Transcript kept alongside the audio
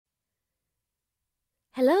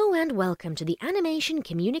Hello and welcome to the Animation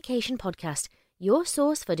Communication Podcast, your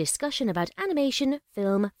source for discussion about animation,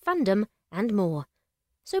 film, fandom, and more.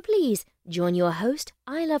 So please join your host,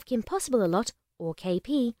 I Love Kim Possible a Lot, or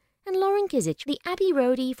KP, and Lauren Kizich, the Abbey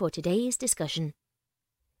Roadie, for today's discussion.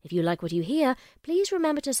 If you like what you hear, please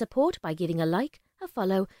remember to support by giving a like, a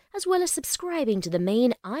follow, as well as subscribing to the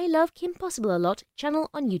main I Love Kim Possible a Lot channel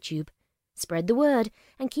on YouTube. Spread the word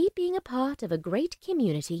and keep being a part of a great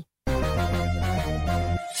community.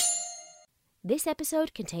 This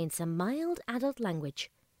episode contains some mild adult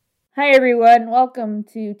language. Hi everyone, welcome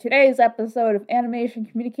to today's episode of Animation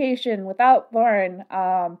Communication without Lauren.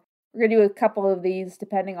 We're going to do a couple of these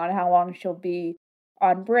depending on how long she'll be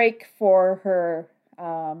on break for her.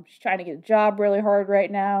 She's trying to get a job really hard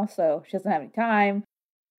right now, so she doesn't have any time.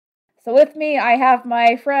 So with me, I have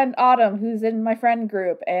my friend Autumn, who's in my friend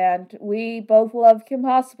group, and we both love Kim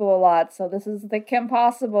Possible a lot, so this is the Kim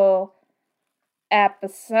Possible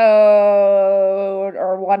episode,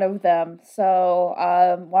 or one of them. So,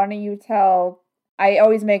 why don't you tell, I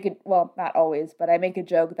always make it, well, not always, but I make a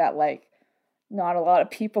joke that, like, not a lot of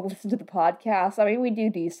people listen to the podcast. I mean, we do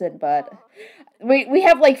decent, but we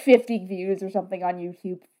have, like, 50 views or something on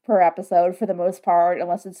YouTube per episode for the most part,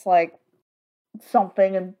 unless it's, like,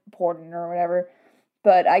 something important or whatever.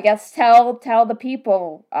 But I guess tell the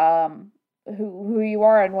people, who you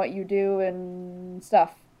are and what you do and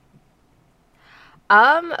stuff.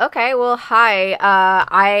 Okay, well, hi,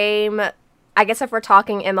 I guess if we're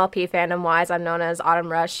talking MLP fandom-wise, I'm known as Autumn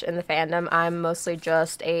Rush in the fandom. I'm mostly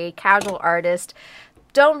just a casual artist.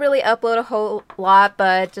 Don't really upload a whole lot,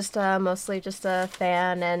 but just, mostly just a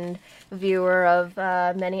fan and viewer of,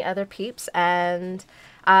 many other peeps, and,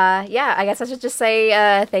 yeah, I guess I should just say,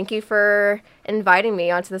 thank you for inviting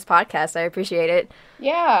me onto this podcast. I appreciate it.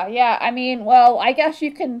 Yeah, I mean, well, I guess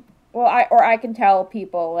you can, I can tell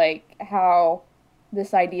people, like, how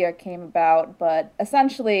this idea came about, but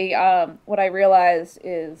essentially, what I realized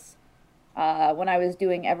is, when I was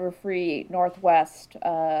doing Everfree Northwest,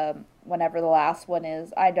 whenever the last one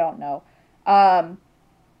is, I don't know, I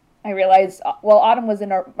realized, well, Autumn was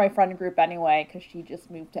in my friend group anyway, because she just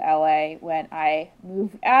moved to LA when I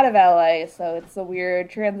moved out of LA, so it's a weird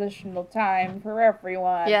transitional time for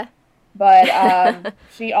everyone. Yeah. But,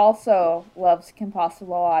 she also loves Kim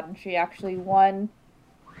Possible a lot, and she actually won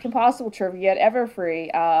Kim Possible trivia at Everfree.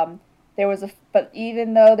 But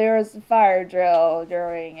even though there was a fire drill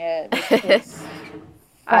during it, which was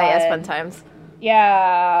fun. Yes, fun times.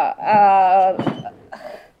 Yeah,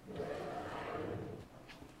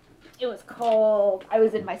 it was cold. I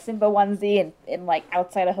was in my Simba onesie and in like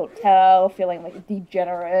outside a hotel, feeling like a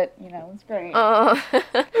degenerate. You know, it was great. Oh.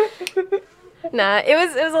 Nah, it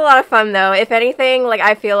was a lot of fun though. If anything, like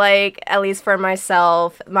I feel like, at least for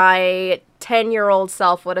myself, my 10-year-old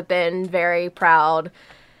self would have been very proud.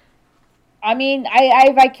 I mean,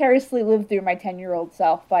 I vicariously lived through my 10-year-old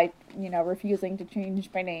self by, refusing to change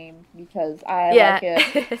my name because I like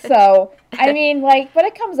it. So, I mean, like, but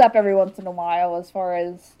it comes up every once in a while as far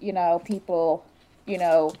as, people,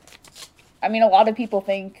 I mean, a lot of people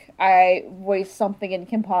think I voiced something in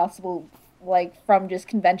Kim Possible, like, from just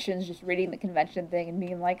conventions, just reading the convention thing and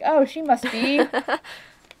being like, oh, she must be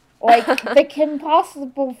like the Kim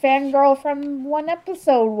Possible fangirl from one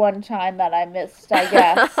episode one time that I missed, I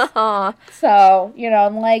guess. So,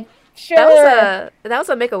 I'm like, sure. That was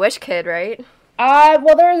a Make-A-Wish kid, right?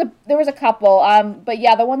 Well, there was a couple. But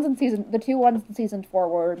yeah, the 2 ones in season 4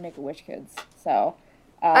 were Make-A-Wish kids. So,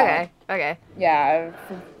 Okay. Yeah,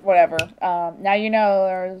 whatever. Now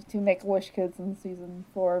there's 2 Make-A-Wish kids in season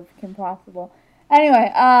 4 of Kim Possible.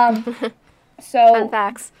 Anyway, so fun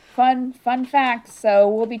facts. Fun facts. So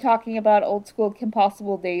we'll be talking about old school Kim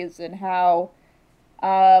Possible days and how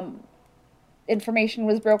information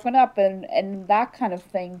was broken up and that kind of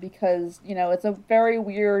thing, because it's a very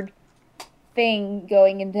weird thing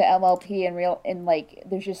going into MLP and like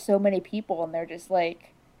there's just so many people and they're just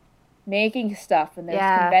like making stuff, and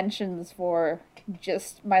there's conventions for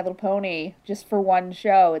just My Little Pony just for one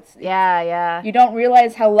show. It's you don't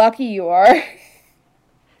realize how lucky you are.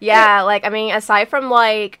 Yeah, like, I mean, aside from,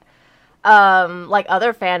 like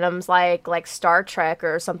other fandoms, like Star Trek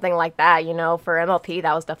or something like that, for MLP,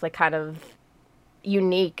 that was definitely kind of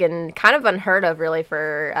unique and kind of unheard of, really,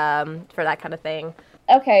 for that kind of thing.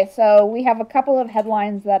 Okay, so we have a couple of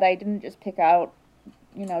headlines that I didn't just pick out,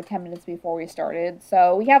 10 minutes before we started.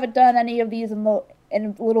 So we haven't done any of these in a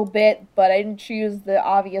little bit, but I didn't choose the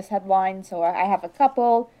obvious headline, so I have a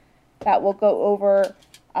couple that we'll go over.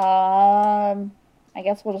 I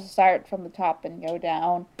guess we'll just start from the top and go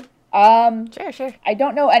down. Sure. I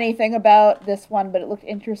don't know anything about this one, but it looked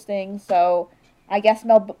interesting, so I guess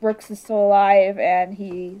Mel Brooks is still alive, and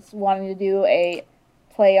he's wanting to do a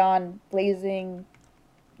play on Blazing.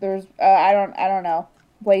 There's I don't know.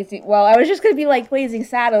 Blazing. Well, I was just gonna be like Blazing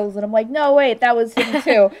Saddles, and I'm like, no, wait, that was him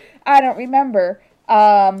too. I don't remember.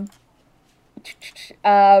 So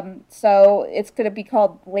it's gonna be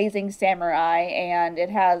called Blazing Samurai, and it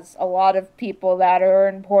has a lot of people that are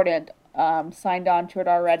important signed on to it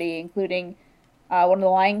already, including one of the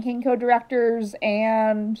Lion King co-directors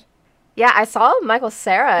and. Yeah, I saw Michael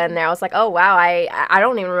Cera in there. I was like, oh, wow, I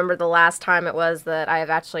don't even remember the last time it was that I have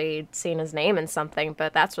actually seen his name in something,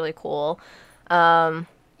 but that's really cool. Yeah,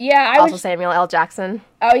 also Samuel L. Jackson.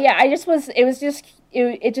 Oh, yeah,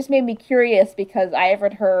 it just made me curious because I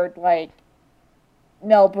haven't heard, like,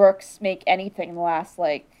 Mel Brooks make anything in the last,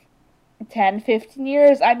 like, 10, 15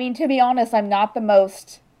 years. I mean, to be honest, I'm not the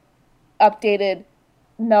most updated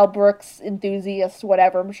Mel Brooks enthusiast,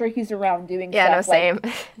 whatever. I'm sure he's around doing stuff. No, same.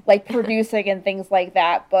 like producing and things like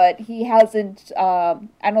that, but he hasn't, I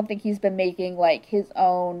don't think he's been making, like, his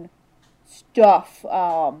own stuff,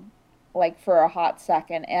 like, for a hot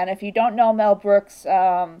second. And if you don't know Mel Brooks,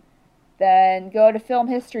 then go to film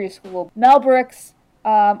history school. Mel Brooks,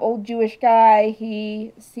 old Jewish guy,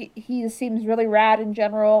 he seems really rad in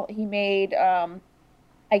general. He made,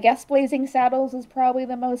 I guess Blazing Saddles is probably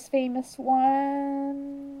the most famous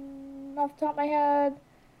one off the top of my head.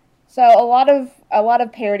 So a lot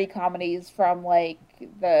of parody comedies from like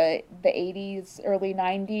the 80s, early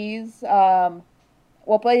 90s.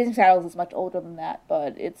 Well, Blazing Saddles is much older than that,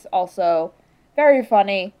 but it's also very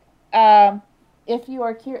funny. If you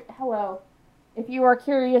are curious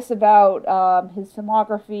about his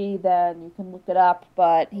filmography, then you can look it up.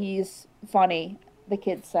 But he's funny. The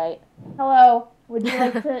kids say, "Hello, would you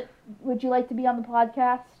like to be on the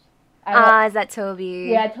podcast?" Is that Toby?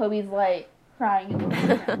 Yeah, Toby's like crying.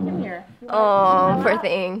 Come here. Oh, poor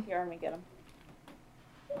thing. Here, let me get him.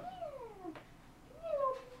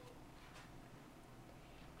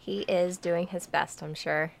 He is doing his best, I'm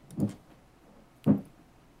sure.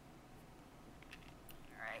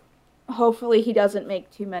 Hopefully he doesn't make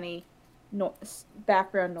too many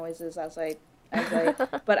background noises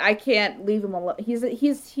but I can't leave him alone.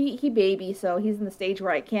 He baby, so he's in the stage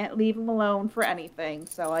where I can't leave him alone for anything.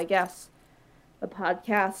 So I guess the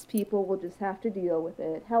podcast people will just have to deal with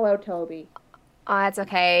it. Hello, Toby. It's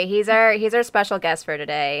okay. He's our special guest for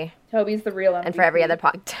today. Toby's the real MVP. And for every other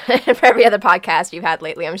podcast you've had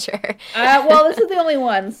lately, I'm sure. Well, this is the only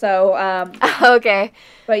one, so okay.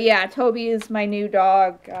 But yeah, Toby is my new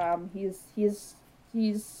dog. He's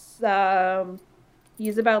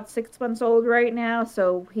about 6 months old right now,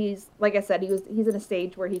 so he's, like I said, he's in a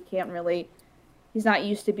stage where he's not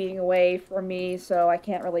used to being away from me, so I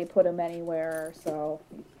can't really put him anywhere, so.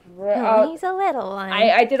 He's a little one.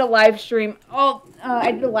 I did a live stream.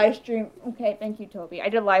 I did a live stream. Okay, thank you, Toby. I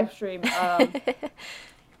did a live stream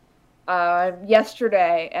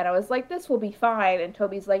yesterday, and I was like, this will be fine, and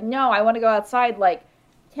Toby's like, no, I want to go outside like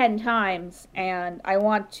 10 times, and I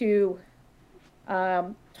want to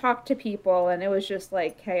talk to people, and it was just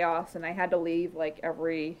like chaos, and I had to leave like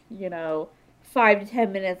every 5 to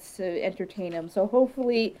 10 minutes to entertain him. So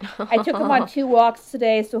hopefully, I took him on 2 walks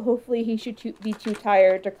today, so hopefully he should be too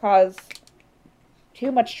tired to cause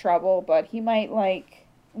too much trouble, but he might like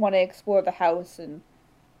want to explore the house and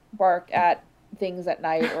bark at things at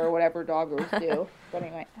night or whatever doggos do. But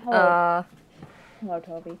anyway, hello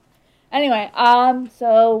Toby. Anyway,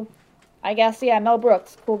 so I guess Mel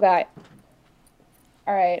Brooks, cool guy.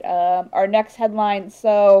 All right, our next headline.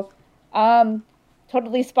 So,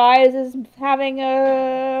 Totally Spies is having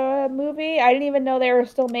a movie. I didn't even know they were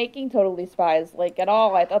still making Totally Spies, like, at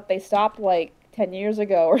all. I thought they stopped, like, 10 years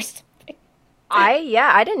ago or something.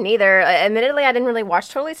 I didn't either. Admittedly, I didn't really watch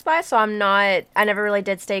Totally Spies, so I never really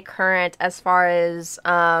did stay current as far as,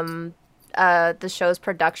 the show's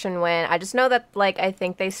production went. I just know that, like, I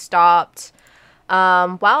think they stopped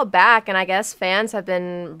a while back, and I guess fans have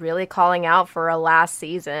been really calling out for a last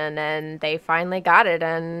season, and they finally got it,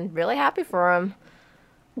 and really happy for them.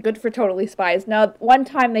 Good for Totally Spies. Now, one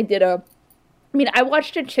time they did I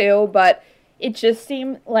watched it too, but it just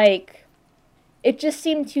seemed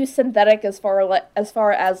too synthetic as far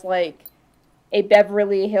as like a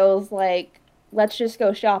Beverly Hills, like, let's just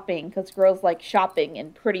go shopping because girls like shopping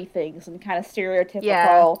and pretty things and kind of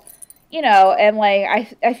stereotypical, and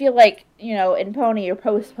like I feel like in Pony or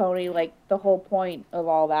Post Pony, like the whole point of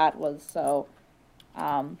all that was so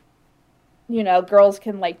girls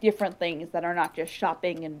can like different things that are not just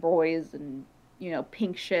shopping and boys and,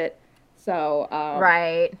 pink shit. So,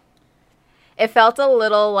 right. It felt a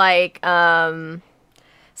little like,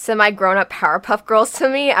 semi-grown-up Powerpuff Girls to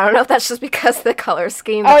me. I don't know if that's just because of the color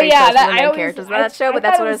scheme that they chose for the main characters of that show, but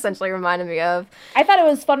that's what it essentially reminded me of. I thought it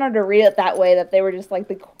was funner to read it that way, that they were just like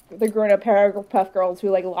the grown-up Powerpuff Girls who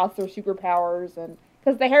like lost their superpowers, and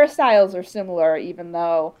because the hairstyles are similar, even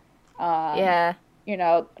though you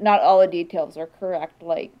know, not all the details are correct,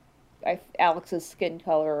 like Alex's skin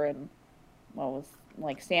color and what was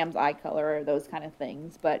like Sam's eye color, those kind of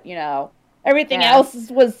things, but you know, everything else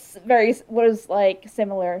was like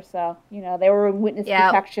similar, so you know, they were in witness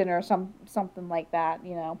protection or something like that,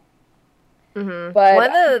 you know. Mm-hmm. But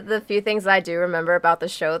one of the few things that I do remember about the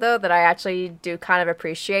show, though, that I actually do kind of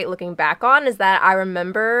appreciate looking back on, is that I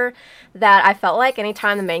remember that I felt like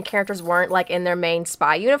anytime the main characters weren't like in their main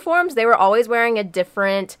spy uniforms, they were always wearing a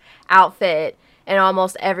different outfit in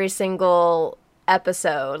almost every single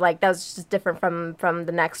episode. Like, that was just different from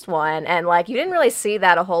the next one, and like you didn't really see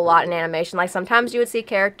that a whole lot in animation. Like, sometimes you would see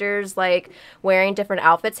characters like wearing different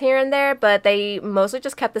outfits here and there, but they mostly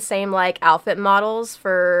just kept the same like outfit models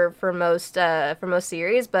for most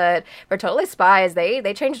series. But for Totally Spies,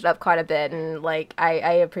 they changed it up quite a bit, and like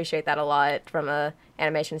I appreciate that a lot from a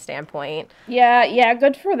animation standpoint. Yeah,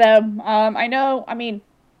 good for them. I know, I mean,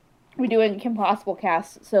 we do it in Kim Possible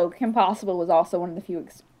cast, so Kim Possible was also one of the few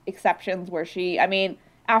exceptions where she, I mean,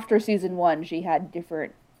 after season 1, she had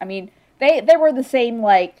different, I mean, they were the same,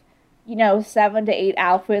 like, you know, 7 to 8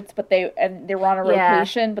 outfits, but they were on a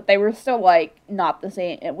rotation, but they were still, like, not the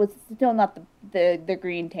same. It was still not the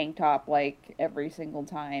green tank top, like, every single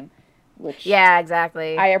time, which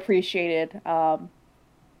exactly, I appreciated. So,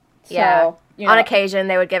 you know, on occasion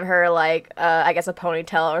they would give her like I guess a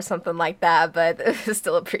ponytail or something like that, but it was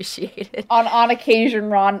still appreciated. On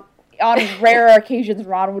occasion, on rare occasions,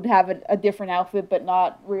 Ron would have a different outfit, but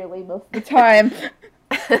not really most of the time.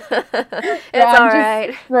 It's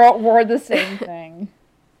alright. Wore the same thing.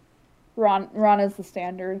 Ron is the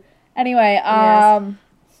standard. Anyway,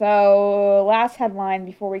 so last headline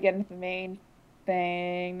before we get into the main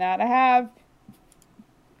thing that I have.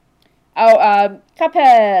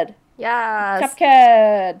 Cuphead. Yes.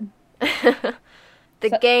 Cuphead.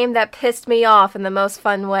 The game that pissed me off in the most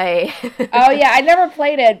fun way. Oh, yeah, I never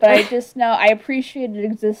played it, but I just know I appreciate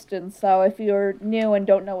its existence. So if you're new and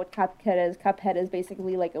don't know what Cuphead is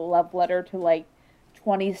basically like a love letter to like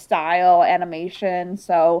 20s style animation.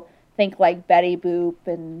 So think like Betty Boop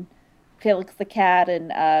and Felix the Cat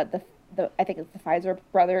and I think it's the Pfizer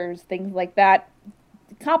brothers, things like that.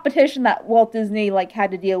 The competition that Walt Disney like had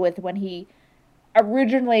to deal with when he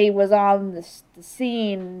originally was on the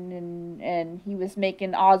scene, and he was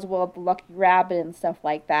making Oswald the Lucky Rabbit and stuff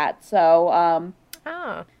like that. So,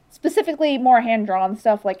 specifically more hand-drawn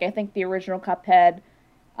stuff, like I think the original Cuphead,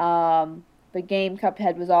 the game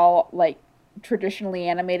Cuphead was all, like, traditionally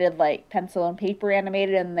animated, like pencil and paper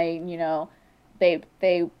animated, and they, you know, they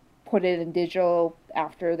put it in digital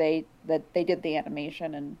after they did the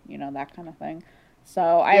animation and, you know, that kind of thing.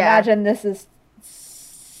 So I imagine this is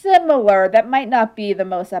similar. That might not be the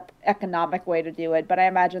most economic way to do it, but I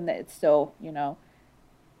imagine that it's still, you know,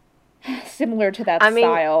 similar to that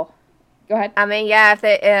style. Go ahead. I mean, yeah, if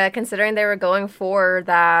they considering they were going for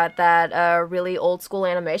that really old school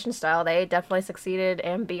animation style, they definitely succeeded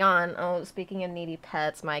and beyond. Oh, speaking of needy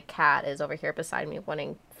pets, my cat is over here beside me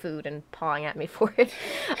wanting food and pawing at me for it.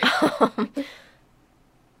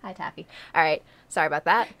 Hi, Taffy. All right, sorry about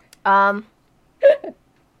that.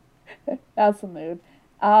 That's the mood.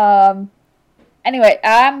 Anyway,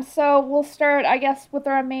 so we'll start, I guess, with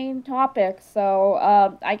our main topic. So,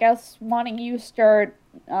 I guess, why don't you start,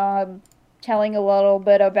 telling a little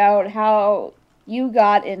bit about how you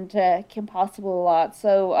got into Kim Possible a lot.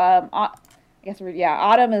 So, I guess,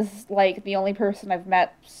 Autumn is, like, the only person I've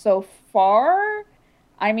met so far.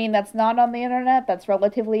 I mean, that's not on the internet. That's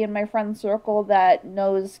relatively in my friend circle that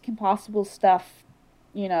knows Kim Possible stuff,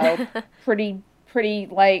 you know, pretty,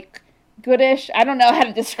 like, goodish. I don't know how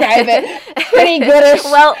to describe it. Pretty goodish.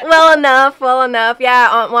 Well enough.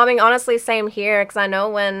 Yeah. Well, I mean, honestly, same here. Because I know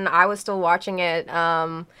when I was still watching it,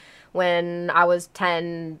 when I was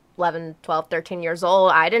 10, 11, 12, 13 years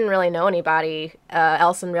old, I didn't really know anybody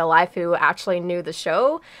else in real life who actually knew the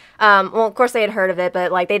show. Well, of course they had heard of it,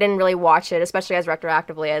 but like they didn't really watch it, especially as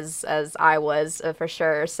retroactively as I was, for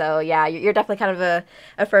sure. So yeah, you're definitely kind of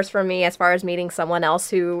a first for me as far as meeting someone else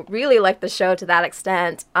who really liked the show to that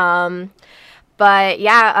extent. But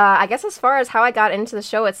yeah, I guess as far as how I got into the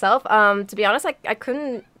show itself, to be honest, I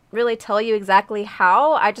couldn't really tell you exactly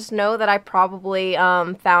how. I just know that I probably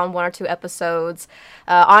found 1 or 2 episodes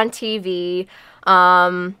on TV.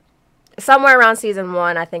 somewhere around season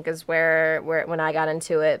 1, I think, is where when I got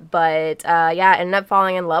into it. But yeah, I ended up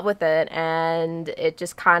falling in love with it, and it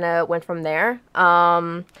just kind of went from there.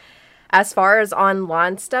 As far as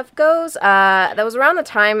online stuff goes, that was around the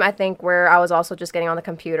time, I think, where I was also just getting on the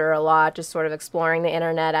computer a lot, just sort of exploring the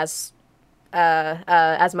internet as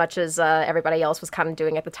much as everybody else was kind of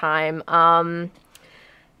doing at the time.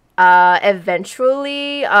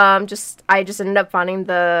 Eventually, I just ended up finding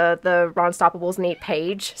the Ron Stoppable's Neat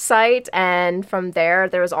Page site, and from there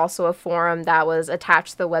was also a forum that was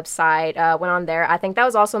attached to the website. Went on there. I think that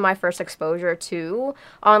was also my first exposure to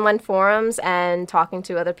online forums and talking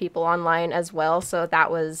to other people online as well. So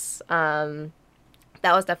that was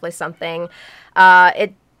definitely something.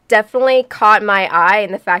 It definitely caught my eye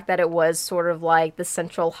in the fact that it was sort of like the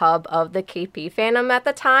central hub of the KP fandom at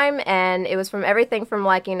the time, and it was from everything from,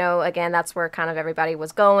 like, you know, again, that's where kind of everybody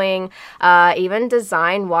was going, even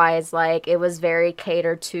design wise, like it was very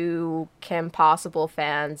catered to Kim Possible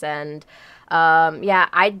fans. And yeah,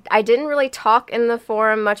 I didn't really talk in the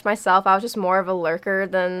forum much myself. I was just more of a lurker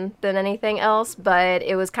than anything else, but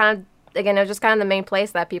it was kind of, again, it was just kind of the main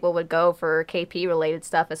place that people would go for KP related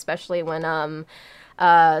stuff, especially when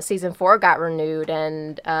season 4 got renewed,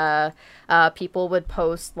 and people would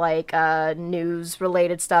post like news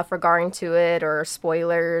related stuff regarding to it, or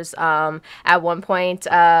spoilers. At one point,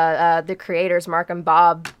 the creators Mark and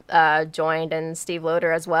Bob joined, and Steve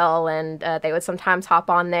Loader as well, and they would sometimes hop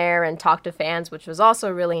on there and talk to fans, which was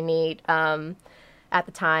also really neat at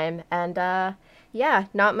the time. And yeah,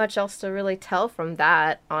 not much else to really tell from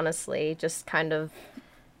that, honestly. Just kind of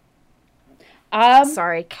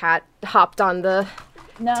sorry, cat hopped on the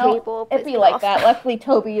table. It'd be like that. Luckily,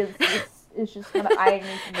 Toby is just kind of eyeing me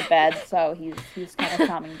from the bed, so he's kind of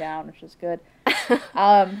calming down, which is good.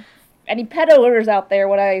 Any pet owners out there?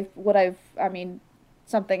 I mean,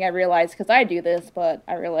 something I realized, because I do this, but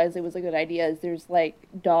I realized it was a good idea, is there's like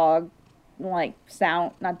dog, like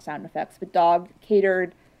not sound effects, but dog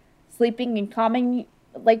catered sleeping and calming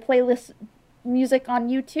like playlist music on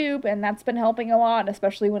YouTube, and that's been helping a lot,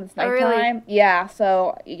 especially when it's nighttime. Oh, really? Yeah,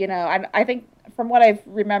 so, you know, I think from what I've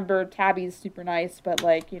remembered, Tabby's super nice, but,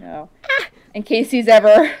 like, you know, in case he's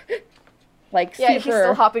ever, like, yeah, he's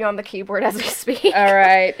still hopping on the keyboard as we speak. All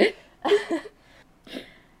right.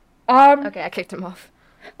 Okay, I kicked him off.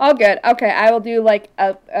 All good. Okay, I will do, like,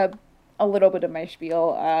 a little bit of my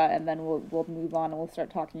spiel, and then we'll move on, and we'll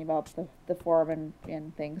start talking about the forum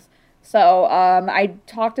and things. So, I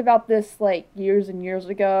talked about this, like, years and years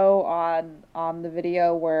ago on the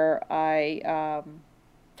video where I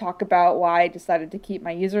talk about why I decided to keep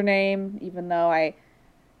my username, even though I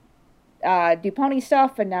do pony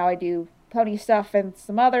stuff, and now I do pony stuff and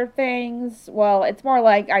some other things. Well, it's more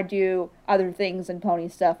like I do other things and pony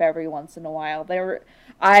stuff every once in a while.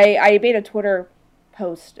 I made a Twitter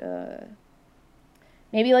post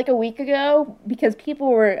maybe like a week ago, because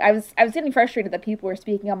I was getting frustrated that people were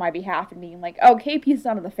speaking on my behalf and being like, oh, KP's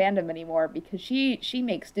not in the fandom anymore because she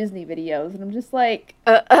makes Disney videos, and I'm just like,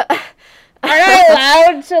 aren't I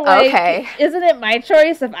allowed to, like, okay. Isn't it my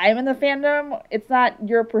choice if I'm in the fandom? It's not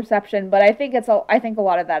your perception, but I think a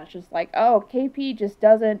lot of that is just like, oh, KP just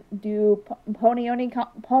doesn't do pony only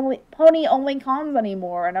cons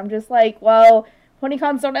anymore, and I'm just like, well, pony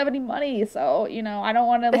cons don't have any money, so, you know, I don't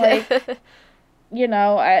want to, like, you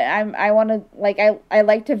know, I want to, like, I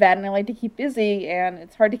like to vent and I like to keep busy, and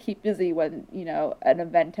it's hard to keep busy when, you know, an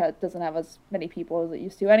event doesn't have as many people as it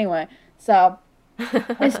used to anyway. So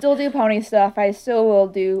I still do pony stuff. I still will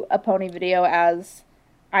do a pony video as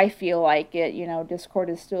I feel like it. You know, Discord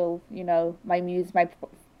is still, you know, my muse, my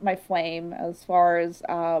flame as far as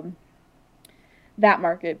that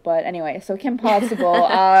market. But anyway, so Kim Possible.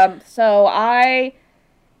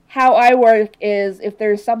 How I work is, if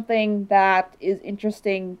there's something that is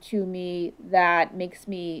interesting to me that makes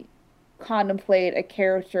me contemplate a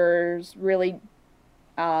character's really,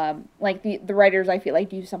 like the writers, I feel like,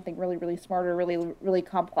 do something really, really smart or really, really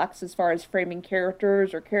complex as far as framing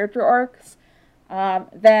characters or character arcs,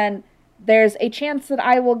 then there's a chance that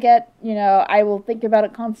I will get, you know, I will think about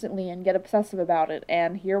it constantly and get obsessive about it,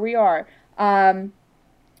 and here we are.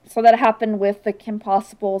 So that happened with the Kim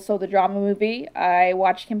Possible, so the drama movie. I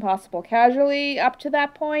watched Kim Possible casually up to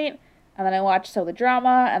that point, and then I watched So the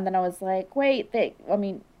Drama, and then I was like, wait,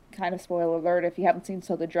 kind of spoiler alert if you haven't seen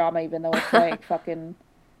So the Drama, even though it's like fucking,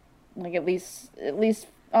 like at least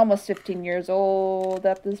almost 15 years old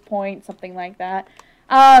at this point, something like that.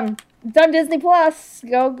 It's on Disney Plus.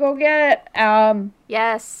 Go get it.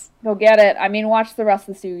 Yes. Go get it. I mean, watch the rest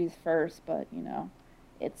of the series first, but, you know,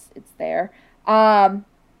 it's there.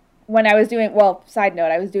 When I was doing, well, side note,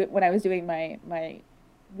 when I was doing my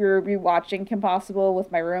we were rewatching Kim Possible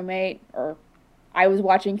with my roommate, or I was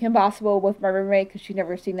watching Kim Possible with my roommate because she'd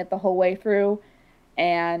never seen it the whole way through,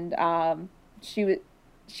 and she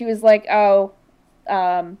was like, oh,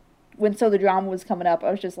 when So the Drama was coming up, I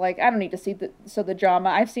was just like, I don't need to see So the Drama.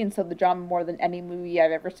 I've seen So the Drama more than any movie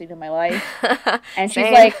I've ever seen in my life. And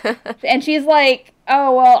she's like,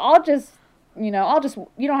 oh well, I'll just you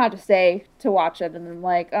don't have to stay to watch it. And I'm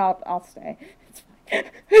like, oh, I'll stay. It's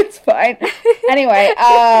fine. It's fine. Anyway,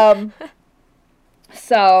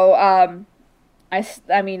 so I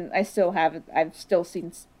still have, I've still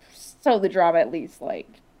seen So the Drama at least like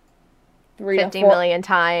 50 million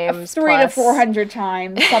times, 300 to 400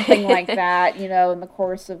 times, something like that, in the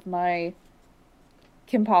course of my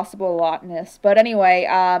Kim Possible allotness. But anyway,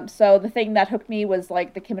 so the thing that hooked me was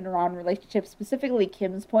like the Kim and Ron relationship, specifically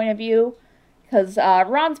Kim's point of view, because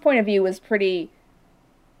Ron's point of view was pretty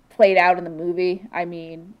played out in the movie. I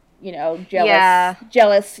mean,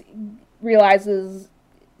 jealous, realizes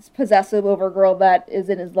is possessive over a girl that is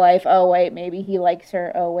in his life. Oh wait, maybe he likes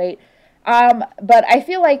her. Oh wait. But I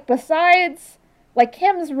feel like besides, like,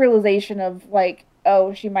 Kim's realization of, like,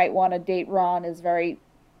 oh, she might want to date Ron is very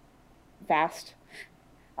vast.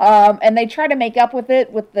 And they try to make up with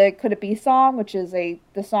it with the Could It Be song, which is the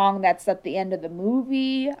song that's at the end of the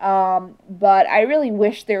movie. But I really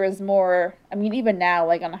wish there was more, I mean, even now,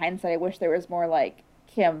 like, on hindsight, I wish there was more, like,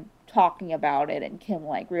 Kim talking about it and Kim,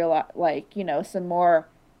 like,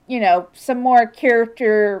 some more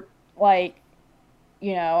character, like,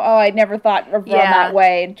 oh, I never thought of Ron that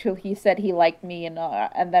way until he said he liked me, and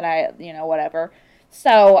then I, whatever.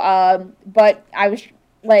 So, but I was,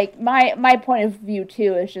 like, my point of view,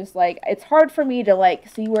 too, is just, like, it's hard for me to, like,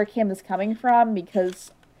 see where Kim is coming from,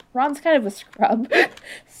 because Ron's kind of a scrub.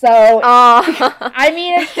 So, I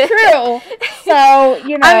mean, it's true. So,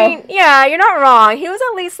 I mean, yeah, you're not wrong. He was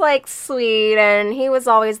at least, like, sweet, and he was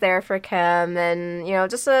always there for Kim, and,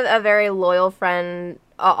 just a very loyal friend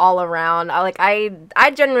all around.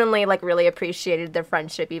 I genuinely, like, really appreciated their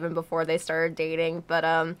friendship even before they started dating. But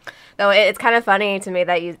though it's kind of funny to me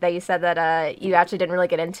that you said that you actually didn't really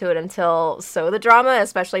get into it until So the Drama,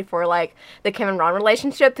 especially for, like, the Kim and Ron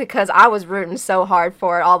relationship, because I was rooting so hard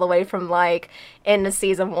for it all the way from, like, into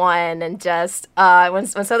season 1, and just when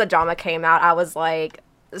So the Drama came out, I was like,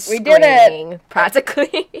 we did it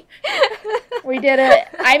practically. We did it.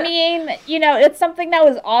 I mean, it's something that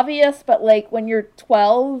was obvious, but, like, when you're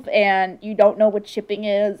 12 and you don't know what shipping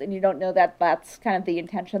is and you don't know that that's kind of the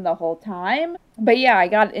intention the whole time. But yeah, I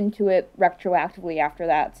got into it retroactively after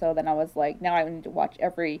that, so then I was like, now I need to watch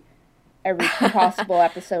every possible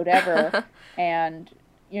episode ever. And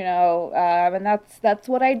and that's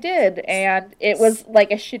what I did, and it was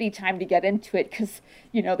like a shitty time to get into it because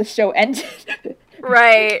the show ended.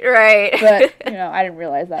 Right. But I didn't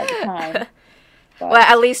realize that at the time. But. Well,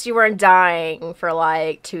 at least you weren't dying for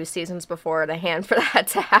like 2 seasons before the hand for that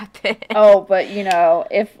to happen. Oh, but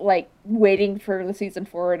if like waiting for the season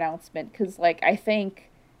 4 announcement, because like I think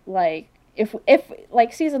like if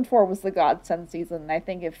like season 4 was the godsend season, I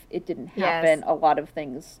think if it didn't happen, yes, a lot of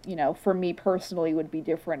things for me personally would be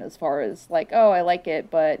different as far as like, oh, I like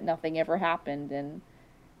it, but nothing ever happened, and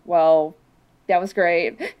well, that was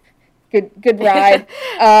great. Good ride.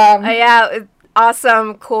 Yeah,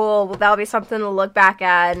 awesome, cool. That'll be something to look back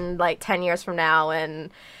at in like 10 years from now and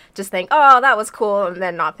just think, oh, that was cool, and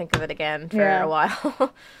then not think of it again for a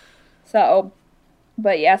while. So,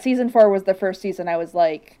 but yeah, season 4 was the first season I was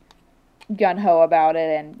like gung-ho about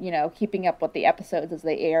it, and keeping up with the episodes as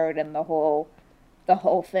they aired and the whole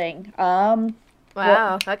thing. Wow,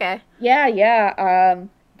 well, okay. Yeah.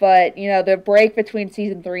 But the break between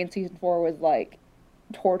season 3 and season 4 was like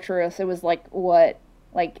torturous. It was like what,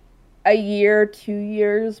 like a year, 2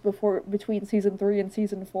 years between season 3 and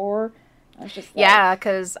season 4. I was just like, yeah,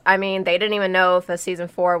 because I mean they didn't even know if a season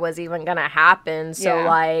 4 was even gonna happen, so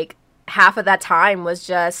like half of that time was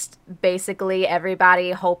just basically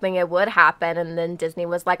everybody hoping it would happen, and then Disney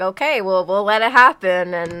was like, okay, well, we'll let it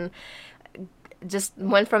happen, and just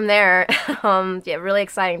went from there. Yeah, really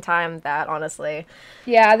exciting time, that, honestly.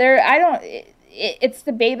 Yeah, it's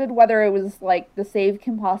debated whether it was like the Save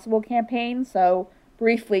Kim Possible campaign, so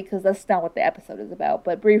briefly, because that's not what the episode is about,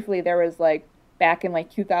 but briefly there was like, back in like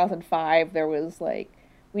 2005, there was like,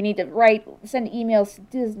 we need to send emails to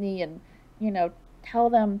Disney and,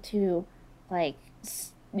 tell them to like,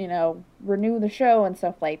 renew the show and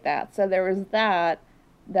stuff like that. So there was that,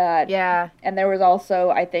 yeah. And there was also,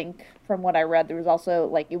 I think, from what I read, there was also,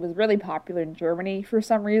 like, it was really popular in Germany for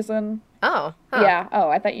some reason. Oh. Huh. Yeah. Oh,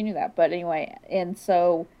 I thought you knew that. But anyway, and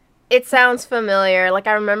so... It sounds familiar. Like,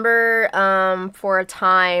 I remember for a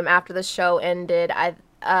time after the show ended,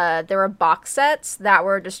 there were box sets that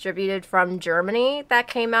were distributed from Germany that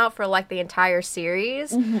came out for like the entire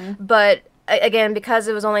series. But again, because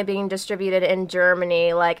it was only being distributed in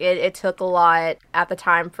Germany, like it took a lot at the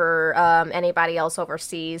time for anybody else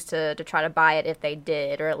overseas to try to buy it if they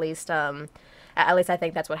did, or at least I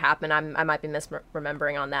think that's what happened. I might be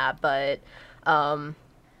misremembering on that, but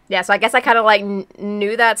yeah, so I guess I kind of like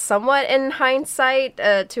knew that somewhat in hindsight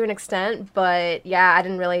to an extent, but yeah, I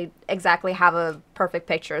didn't really exactly have a perfect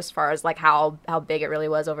picture as far as like how big it really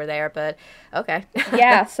was over there, but okay.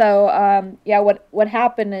 Yeah, so yeah, what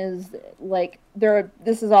happened is like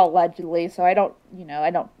this is all allegedly, so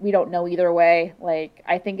we don't know either way. Like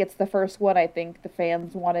I think it's the first one. I think the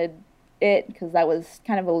fans wanted it because that was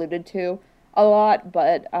kind of alluded to a lot,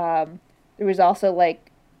 but there was also like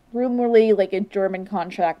rumorly like a German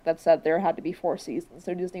contract that said there had to be 4 seasons.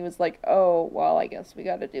 So Disney was like, "Oh, well, I guess we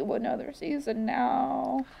got to do another season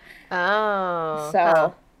now." Oh.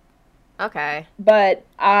 So okay. But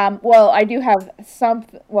well, I do have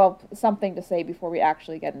something to say before we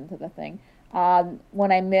actually get into the thing.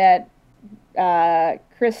 When I met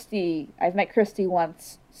Christy, I've met Christy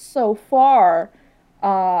once so far,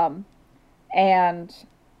 and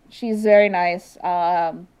she's very nice.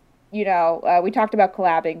 We talked about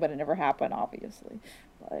collabing, but it never happened, obviously.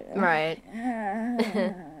 But, right.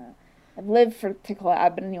 I've lived to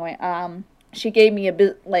collab, but anyway, she gave me a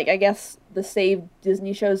bit, like, I guess the Save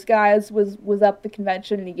Disney Shows guys was up the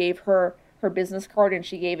convention, and he gave her business card, and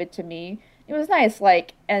she gave it to me. It was nice,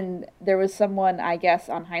 like, and there was someone, I guess,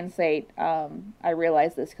 on hindsight, I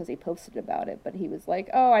realized this because he posted about it, but he was like,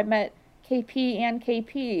 "Oh, I met KP and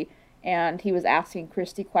KP," and he was asking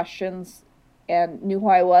Christy questions and knew who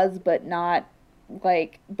I was, but not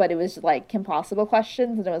like, but it was like Kim Possible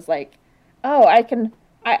questions, and it was like, "Oh,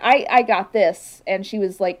 I got this," and she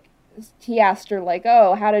was like, he asked her like,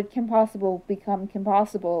 "Oh, how did Kim Possible become Kim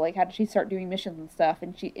Possible? Like, how did she start doing missions and stuff?"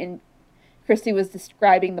 And Christy was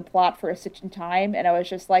describing the plot for A Stitch in Time, and I was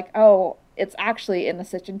just like, "Oh, it's actually in A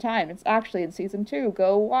Stitch in Time. It's actually in season 2.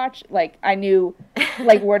 Go watch." Like, I knew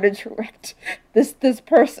like where to direct this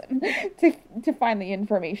person to find the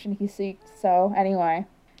information he seeked. So anyway,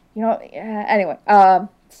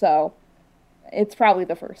 so it's probably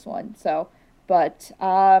the first one. So, but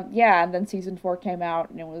yeah, and then season 4 came out,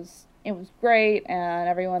 and it was great, and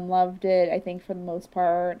everyone loved it, I think, for the most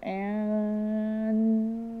part.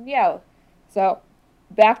 And yeah, so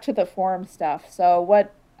back to the forum stuff. So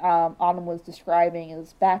what Autumn was describing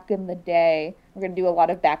is back in the day. We're gonna do a lot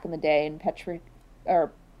of back in the day and Petridge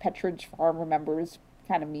Farm remembers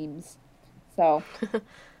kind of memes. So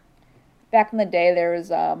back in the day, there was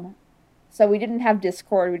so we didn't have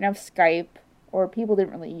Discord, we didn't have Skype, or people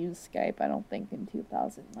didn't really use Skype. I don't think in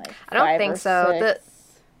 2000, like I don't think so.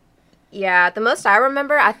 The most I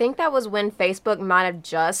remember, I think that was when Facebook might have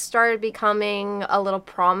just started becoming a little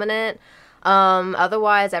prominent.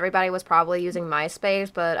 Otherwise, everybody was probably using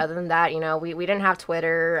MySpace, but other than that, we didn't have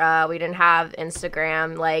Twitter, we didn't have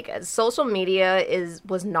Instagram. Like, social media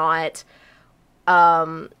was not,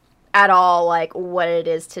 at all, like, what it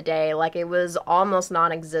is today. Like, it was almost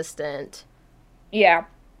non-existent. Yeah.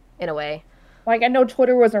 In a way. Like, I know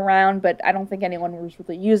Twitter was around, but I don't think anyone was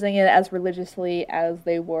really using it as religiously as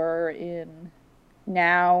they were in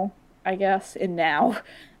now, I guess,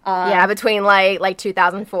 yeah, between like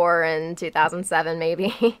 2004 and 2007,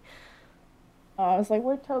 maybe. I was like,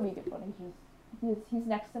 where'd Toby get funny? He's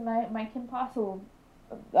next to my Kim Possible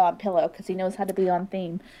pillow because he knows how to be on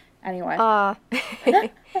theme. Anyway.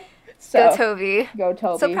 So, Go Toby. Go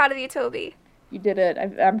Toby. So proud of you, Toby. You did it.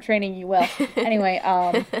 I'm training you well. Anyway,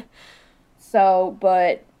 so,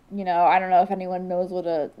 but, I don't know if anyone knows what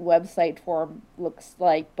a website forum looks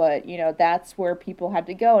like, but, that's where people had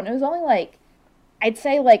to go. And it was only like, I'd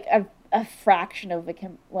say like a fraction of the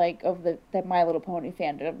My Little Pony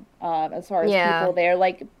fandom, as far as people there.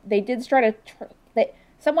 Like, they did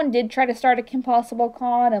someone did try to start a Kim Possible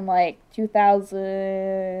con in like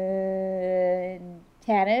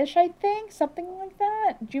 2010-ish, I think, something like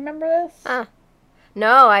that. Do you remember this?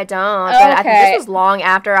 No, I don't. Okay. But I think this was long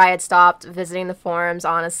after I had stopped visiting the forums,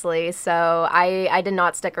 honestly. So I did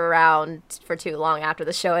not stick around for too long after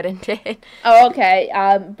the show had ended. Oh, okay.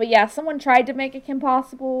 But yeah, someone tried to make a Kim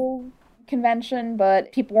Possible convention,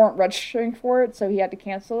 but people weren't registering for it, so he had to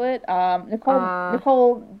cancel it.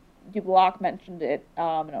 Nicole Dublock mentioned it,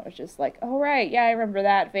 and I was just like, "Oh right, yeah, I remember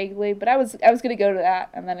that vaguely." But I was gonna go to that,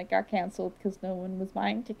 and then it got canceled because no one was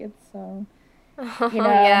buying tickets. So.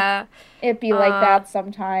 Yeah. It'd be like that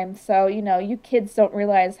sometimes. So, you kids don't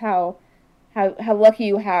realize how lucky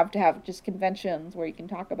you have to have just conventions where you can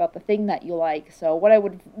talk about the thing that you like. So what I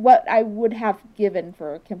would have given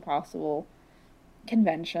for a Kim Possible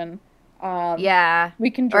convention. Yeah. We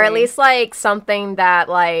can Or at dream. least, like, something that,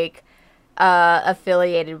 like,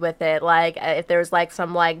 affiliated with it. Like, if there's, like,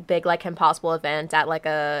 some, like, big, like, Impossible event at, like,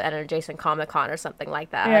 an adjacent Comic-Con or something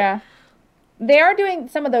like that. Yeah. They are doing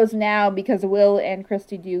some of those now because Will and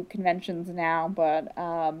Christy do conventions now, but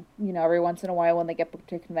you know, every once in a while when they get booked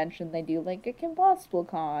to a convention, they do like a Kim Possible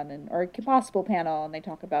con or a Kim Possible panel, and they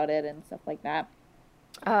talk about it and stuff like that.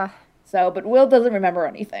 Uh, So, but Will doesn't remember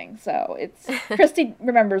anything. So it's Christy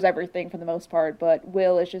remembers everything for the most part, but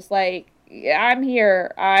Will is just like, yeah, I'm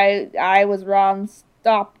here. I was Ron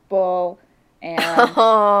Stoppable, and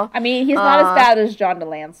I mean he's not as bad as John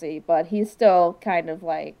Delancey, but he's still kind of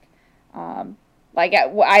like when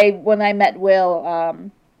I met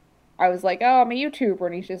Will, I was like, oh, I'm a YouTuber,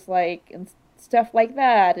 and he's just like and stuff like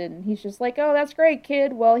that, and he's just like, oh, that's great,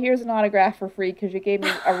 kid. Well, here's an autograph for free because you gave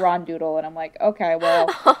me a Ron Doodle, and I'm like, okay,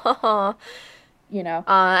 well, you know.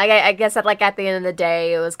 I guess that, like, at the end of the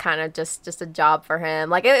day, it was kind of just a job for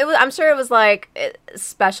him. Like, it was, I'm sure it was, like,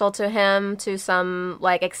 special to him to some,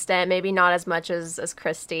 like, extent. Maybe not as much as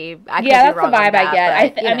Christy. Yeah, that's the vibe I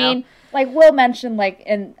get. I mean, like, Will mentioned, like,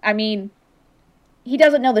 and, I mean, he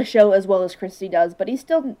doesn't know the show as well as Christy does, but he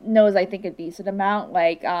still knows, I think, a decent amount.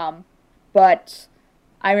 Like, but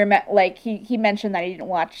I remember, like, he mentioned that he didn't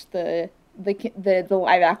watch the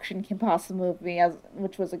live action Kim Possible movie,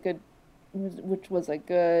 which was a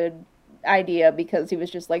good idea because he was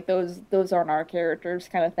just like, those aren't our characters,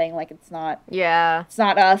 kind of thing. Like, it's not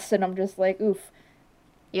us, and I'm just like, oof.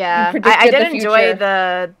 Yeah, I did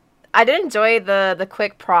enjoy the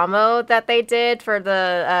quick promo that they did for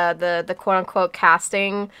the quote unquote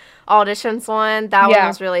casting auditions one. That one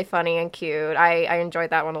was really funny and cute. I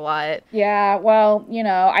enjoyed that one a lot. Yeah, well, you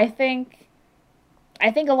know, I think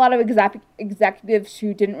a lot of executives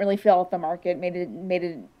who didn't really fill out the market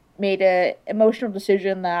made a emotional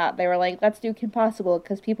decision that they were like, let's do Kim Possible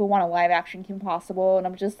because people want a live action Kim Possible, and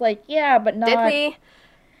I'm just like, yeah, but not.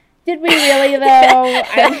 Did we really, though?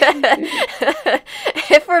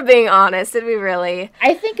 If we're being honest, did we really?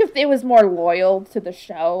 I think if it was more loyal to the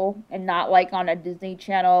show and not, like, on a Disney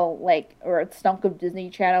Channel, like, or a stunk of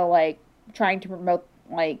Disney Channel, like, trying to promote,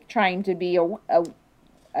 like, trying to be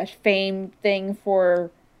a fame thing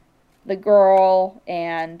for the girl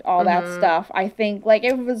and all that stuff, I think, like,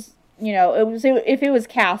 it was, you know, if it was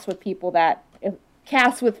cast with people that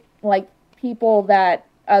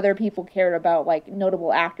other people cared about, like,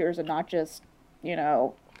 notable actors and not just, you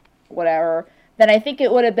know, whatever, then I think it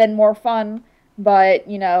would have been more fun. But,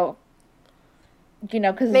 you know,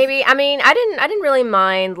 because maybe, I mean, I didn't really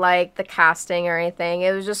mind, like, the casting or anything.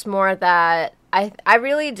 It was just more that I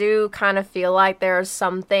really do kind of feel like there are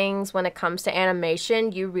some things when it comes to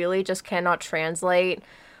animation you really just cannot translate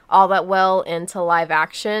all that well into live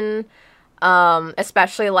action.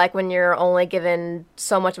 Especially, like, when you're only given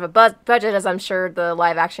so much of a budget, as I'm sure the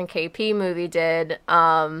live-action KP movie did.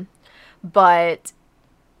 But,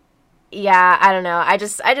 yeah, I don't know. I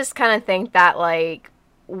just kind of think that, like,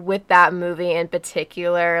 with that movie in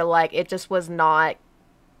particular, like, it just was not...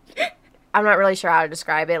 I'm not really sure how to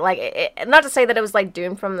describe it. Like, not to say that it was, like,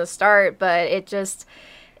 doomed from the start, but it just...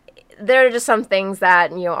 There are just some things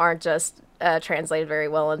that, you know, aren't just... translated very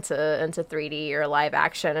well into 3D or live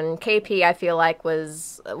action, and KP I feel like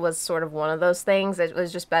was sort of one of those things. It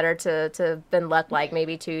was just better to have been left, like,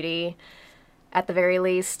 maybe 2D at the very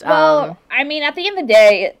least. Well, I mean, at the end of the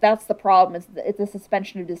day, that's the problem. It's a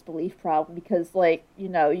suspension of disbelief problem because, like, you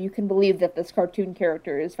know, you can believe that this cartoon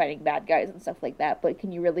character is fighting bad guys and stuff like that, but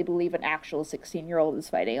can you really believe an actual 16-year-old is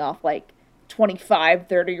fighting off, like, 25,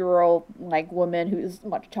 30-year-old, like, woman who's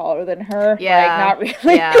much taller than her? Yeah. Like, not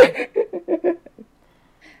really.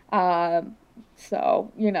 Yeah.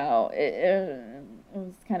 So, you know, it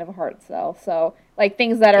was kind of a hard sell. So, like,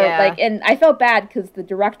 things that are, like, and I felt bad because the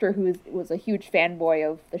director, who was a huge fanboy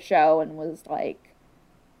of the show and was, like,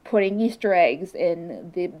 putting Easter eggs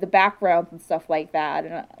in the backgrounds and stuff like that.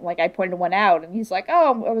 And, like, I pointed one out, and he's like,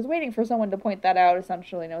 oh, I was waiting for someone to point that out,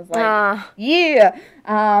 essentially. And I was like, yeah.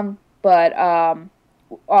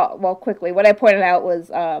 Well, quickly, what I pointed out was,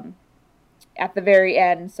 at the very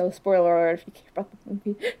end, so spoiler alert if you care about the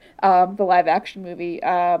movie, the live action movie,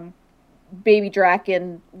 Baby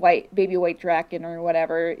White Draken or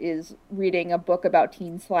whatever is reading a book about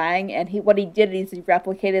teen slang, and what he did is he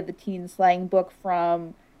replicated the teen slang book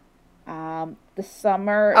from the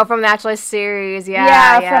summer. Oh, from the actual series,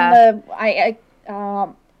 yeah.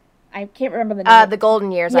 From I can't remember the name. The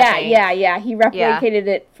Golden Years, I think. Yeah. He replicated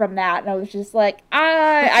it from that, and I was just like,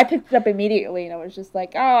 I picked it up immediately, and I was just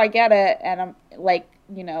like, oh, I get it, and I'm like,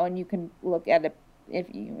 you know, and you can look at it if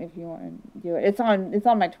you want to do it. It's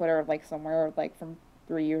on my Twitter, like, somewhere, like, from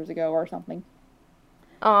 3 years ago or something.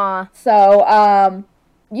 Aw. So,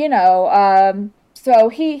 you know, so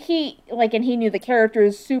he like, and he knew the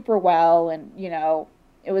characters super well, and, you know,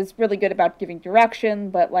 it was really good about giving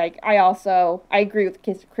direction, but, like, I agree with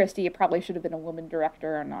Christy, it probably should have been a woman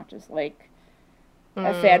director and not just, like,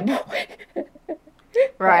 a fanboy.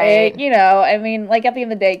 Right. Like, you know, I mean, like, at the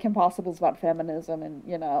end of the day, Kim Possible's about feminism and,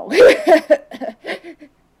 you know,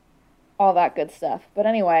 all that good stuff. But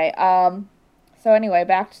anyway, so anyway,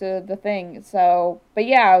 back to the thing. So, but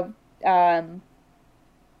yeah,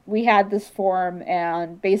 we had this forum,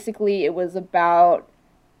 and basically it was about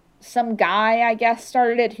some guy, I guess,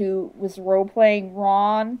 started it who was role-playing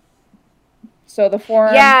Ron. So the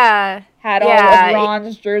forum had all of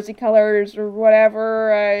Ron's jersey colors or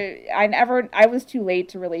whatever. I was too late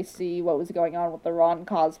to really see what was going on with the Ron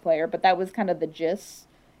cosplayer, but that was kind of the gist.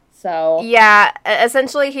 So yeah,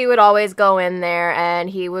 essentially he would always go in there and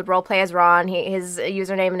he would roleplay as Ron. His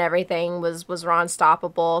username and everything was Ron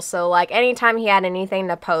Stoppable. So like anytime he had anything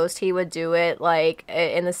to post, he would do it like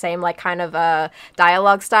in the same like kind of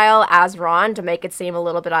dialogue style as Ron to make it seem a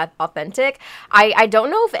little bit authentic. I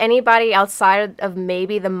don't know if anybody outside of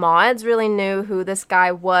maybe the mods really knew who this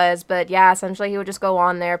guy was, but yeah, essentially he would just go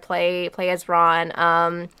on there, play as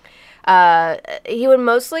Ron. He would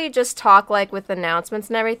mostly just talk like with announcements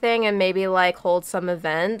and everything and maybe like hold some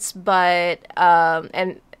events, but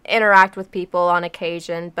and interact with people on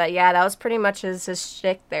occasion. But yeah, that was pretty much his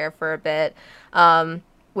shtick there for a bit.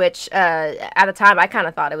 Which at the time I kind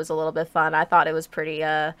of thought it was a little bit fun. I thought it was pretty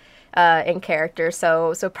in character.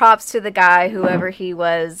 So props to the guy, whoever he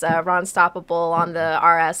was, Ron Stoppable on the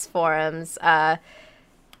RS forums. I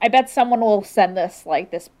bet someone will send this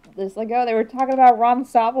like like, oh, they were talking about Ron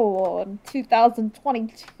Stoppable in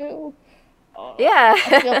 2022. Oh, yeah.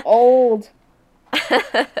 I feel old.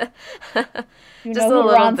 You Just know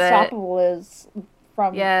who Ron bit. Stoppable is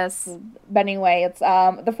from? Yes. But anyway, it's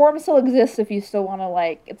the forum still exists if you still want to,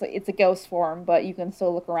 like, it's a ghost forum, but you can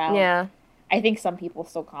still look around. Yeah. I think some people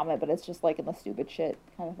still comment, but it's just like in the stupid shit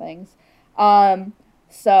kind of things.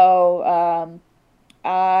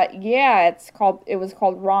 Yeah, it was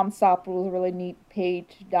called Ron Stoppable's Really Neat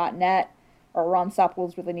Page.net, or Ron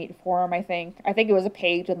Stoppable's Really Neat Forum, I think. I think it was a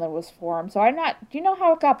page and then it was forum. So do you know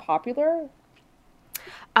how it got popular?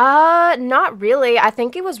 Not really. I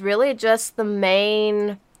think it was really just the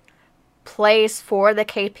main place for the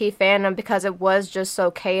KP fandom because it was just so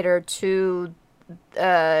catered to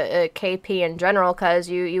KP in general, because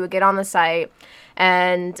you would get on the site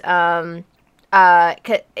and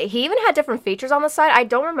he even had different features on the site. I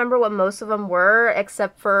don't remember what most of them were,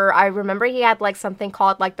 except for I remember he had like something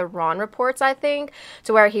called like the Ron Reports, I think,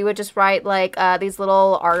 to where he would just write like these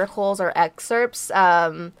little articles or excerpts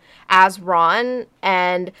as Ron,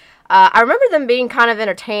 and I remember them being kind of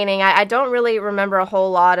entertaining. I don't really remember a whole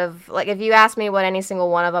lot of, like, if you asked me what any single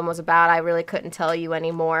one of them was about, I really couldn't tell you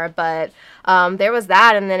anymore, but there was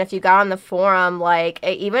that. And then if you got on the forum, like,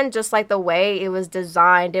 even just, like, the way it was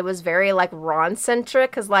designed, it was very, like,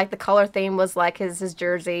 Ron-centric, because, like, the color theme was, like, his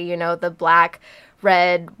jersey, you know, the black,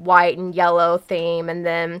 red, white, and yellow theme, and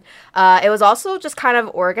then it was also just kind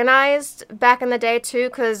of organized back in the day too,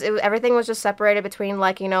 because everything was just separated between,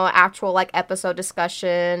 like, you know, actual like episode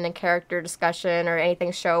discussion and character discussion or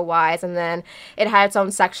anything show wise, and then it had its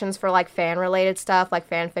own sections for like fan related stuff like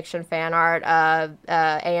fan fiction, fan art,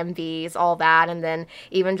 AMVs, all that, and then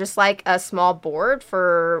even just like a small board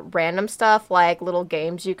for random stuff like little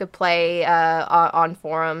games you could play on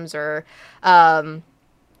forums or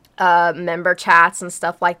member chats and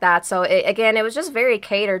stuff like that. So it was just very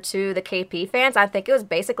catered to the KP fans. I think it was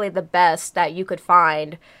basically the best that you could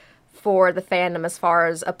find for the fandom as far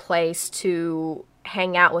as a place to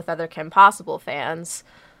hang out with other Kim Possible fans.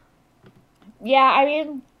 Yeah, I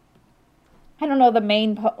mean, I don't know, the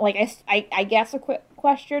main, I guess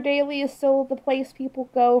Equestria Daily is still the place people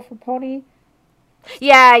go for pony.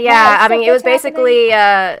 Yeah. I mean, it was basically,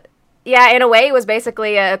 yeah, in a way, it was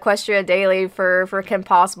basically a Equestria Daily for Kim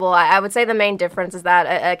Possible. I would say the main difference is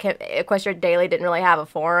that Equestria Daily didn't really have a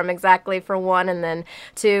forum exactly, for one, and then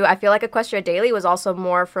two, I feel like Equestria Daily was also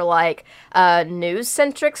more for like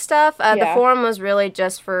news-centric stuff. The forum was really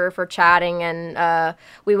just for chatting, and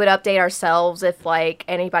we would update ourselves if like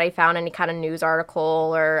anybody found any kind of news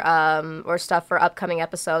article or stuff for upcoming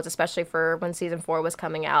episodes, especially for when season 4 was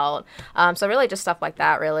coming out. So really just stuff like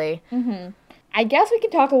that, really. Mm-hmm. I guess we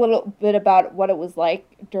can talk a little bit about what it was like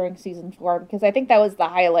during season 4, because I think that was the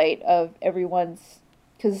highlight of everyone's,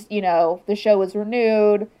 because, you know, the show was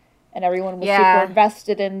renewed and everyone was super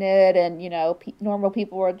invested in it, and, you know, normal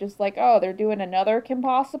people were just like, oh, they're doing another Kim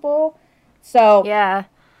Possible. So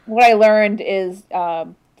what I learned is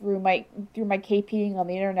through my KPing on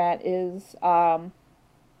the internet is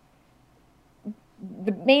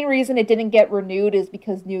the main reason it didn't get renewed is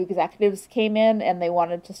because new executives came in and they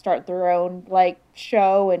wanted to start their own like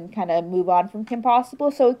show and kind of move on from Kim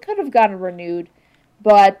Possible. So it could have gotten renewed,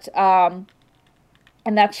 but and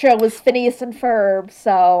that show was Phineas and Ferb,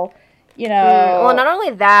 so you know. Well, not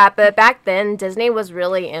only that, but back then Disney was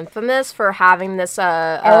really infamous for having this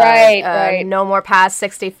right. no more past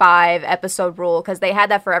 65 episode rule, because they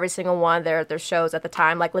had that for every single one of their shows at the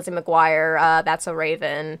time, like Lizzie McGuire, That's a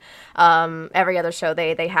Raven, every other show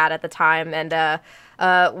they had at the time. And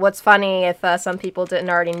what's funny, if some people didn't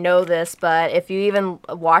already know this, but if you even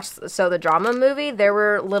watched the drama movie, there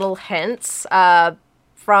were little hints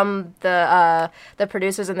from the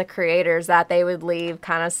producers and the creators that they would leave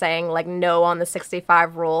kind of saying like no on the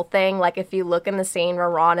 65 rule thing. Like if you look in the scene where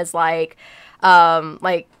Ron is like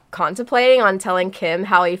contemplating on telling Kim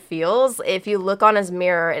how he feels, if you look on his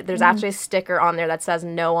mirror, there's actually a sticker on there that says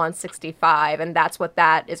no on 65, and that's what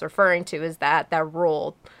that is referring to, is that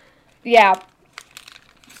rule. Yeah.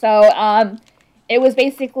 So it was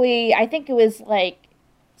basically, I think it was like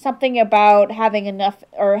something about having enough,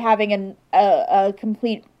 or having a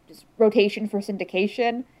complete rotation for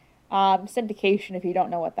syndication. Syndication, if you don't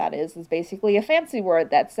know what that is basically a fancy word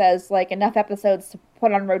that says like enough episodes to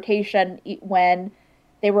put on rotation when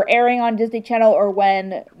they were airing on Disney Channel, or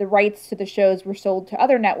when the rights to the shows were sold to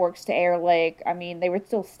other networks to air. Like, I mean, they would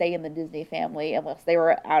still stay in the Disney family unless they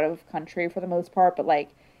were out of country for the most part, but like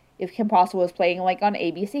if Kim Possible was playing like on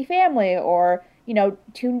ABC Family or, you know,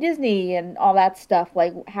 Toon Disney and all that stuff,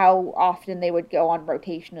 like how often they would go on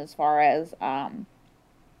rotation as far as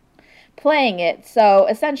playing it. So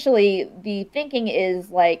essentially the thinking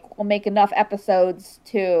is like, we'll make enough episodes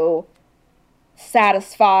to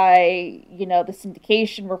satisfy, you know, the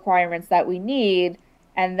syndication requirements that we need,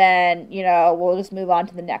 and then, you know, we'll just move on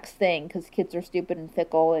to the next thing because kids are stupid and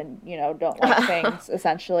fickle and, you know, don't like things,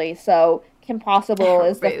 essentially. So Kim Possible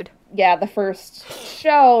is the first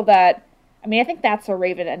show that, I mean, I think That's So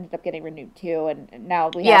Raven ended up getting renewed too, and now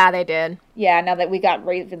we have, they did. Yeah, now that we got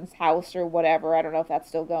Raven's House or whatever, I don't know if that's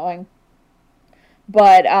still going.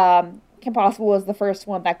 But Kim Possible was the first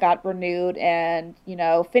one that got renewed, and, you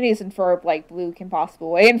know, Phineas and Ferb like blew Kim Possible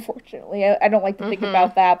away, unfortunately. I don't like to think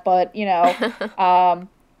about that, but, you know,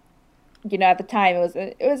 you know, at the time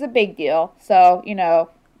it was a big deal. So, you know,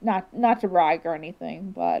 not to brag or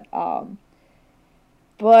anything, but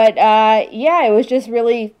yeah, it was just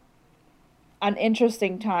really an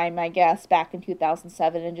interesting time, I guess, back in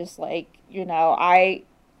 2007, and just like, you know,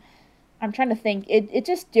 I'm trying to think, it's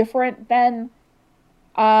just different than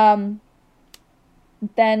My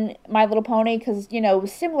Little Pony, because, you know, it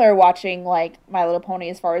was similar watching like My Little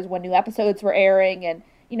Pony as far as when new episodes were airing, and,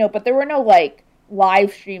 you know, but there were no like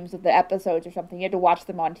live streams of the episodes or something. You had to watch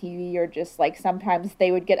them on TV, or just like sometimes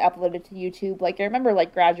they would get uploaded to YouTube. Like I remember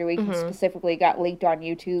like Graduation specifically got leaked on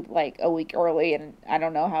YouTube like a week early, and I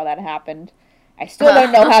don't know how that happened. I still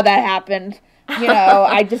don't know how that happened. You know,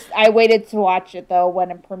 I waited to watch it though when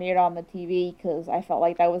it premiered on the TV, because I felt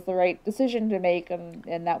like that was the right decision to make,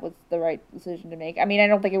 and that was the right decision to make. I mean, I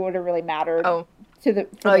don't think it would have really mattered.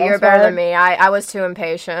 You're better than me. I was too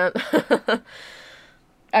impatient.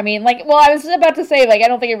 I mean, like, well, I was about to say, like, I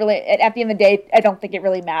don't think it really, at the end of the day, I don't think it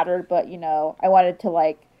really mattered, but, you know, I wanted to,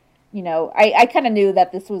 like, you know, I kind of knew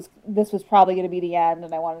that this was probably going to be the end,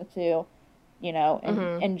 and I wanted to, you know,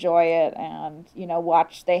 enjoy it, and, you know,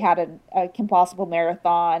 they had a Kim Possible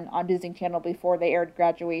marathon on Disney Channel before they aired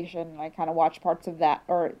Graduation, and I kind of watched parts of that,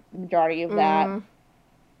 or the majority of that.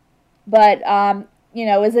 But, you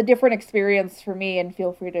know, it was a different experience for me, and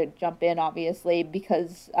feel free to jump in, obviously,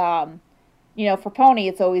 because, you know, for Pony,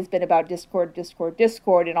 it's always been about Discord,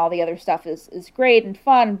 and all the other stuff is great and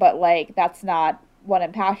fun, but, like, that's not what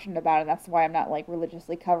I'm passionate about, and that's why I'm not, like,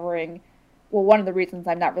 religiously covering, well, one of the reasons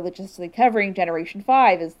I'm not religiously covering Generation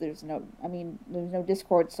 5 is there's no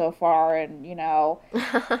Discord so far, and, you know,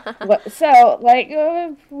 so, like,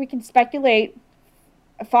 we can speculate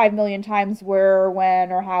 5 million times where,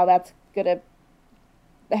 when, or how that's gonna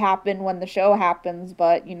happen when the show happens,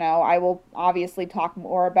 but, you know, I will obviously talk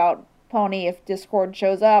more about Pony if Discord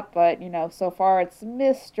shows up, but, you know, so far it's a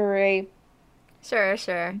mystery. Sure.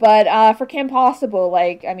 But for Kim Possible,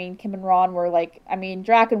 like, I mean, Kim and Ron were like, I mean,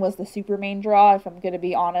 Draken was the super main draw, if I'm gonna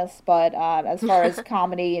be honest, but as far as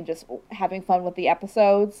comedy and just having fun with the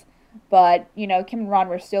episodes, but, you know, Kim and Ron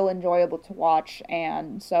were still enjoyable to watch,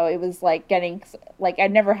 and so it was like I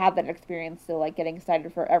never had that experience, still like getting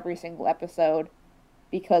excited for every single episode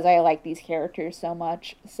because I like these characters so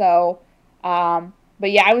much. So but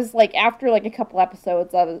yeah, I was like, after like a couple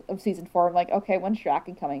episodes of season 4, I'm like, okay, when's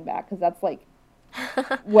Draken coming back? Because that's like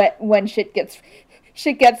when shit gets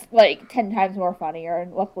shit gets like 10 times more funnier,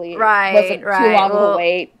 and luckily it wasn't too long of a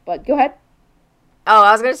wait. But go ahead. Oh,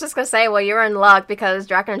 I was just gonna say, well, you're in luck because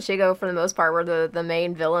Draken and Shigo, for the most part, were the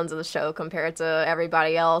main villains of the show compared to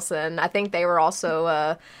everybody else, and I think they were also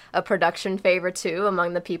a production favorite too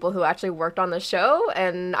among the people who actually worked on the show,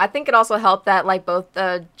 and I think it also helped that like both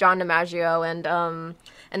John DiMaggio and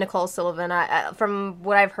Nicole Sullivan, from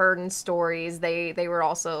what I've heard in stories, they were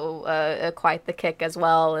also quite the kick as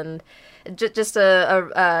well, and just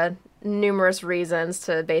a numerous reasons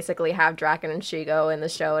to basically have Draken and Shigo in the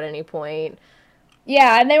show at any point.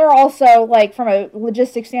 Yeah, and they were also, like, from a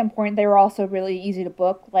logistics standpoint, they were also really easy to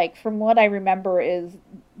book. Like, from what I remember is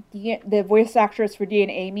the voice actress for Dee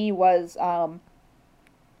and Amy was on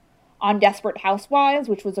Desperate Housewives,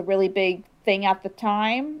 which was a really big thing at the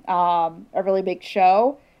time, a really big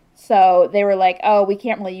show. So they were like, oh, we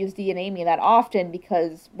can't really use Dee and Amy that often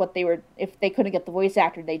because if they couldn't get the voice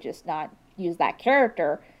actor, they just not use that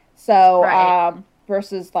character. So, right.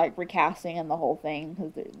 Versus like recasting and the whole thing,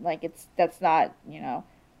 because like that's not,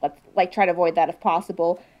 let's like try to avoid that if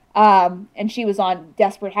possible. And she was on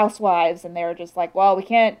Desperate Housewives, and they were just like, well, we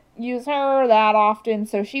can't use her that often.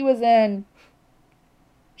 So she was in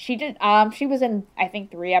I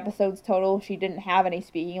think 3 episodes total. She didn't have any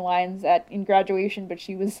speaking lines in Graduation, but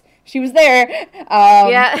she was there.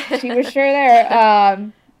 Yeah, she was sure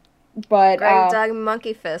there. But Grave Dug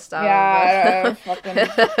Monkey Fist. Yeah, fucking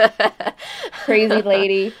crazy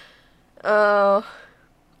lady. Oh,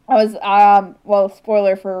 I was well,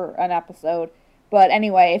 spoiler for an episode, but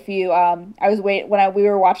anyway, if you I was we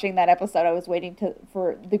were watching that episode, I was waiting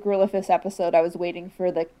for the Gorilla Fist episode. I was waiting for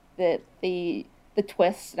the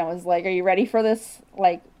twist, and I was like, "Are you ready for this?"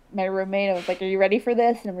 Like, my roommate, I was like, "Are you ready for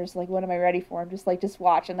this?" And I'm just like, "What am I ready for?" I'm just like, "Just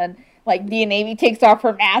watch." And then like Dee and Amy takes off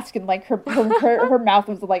her mask, and like her mouth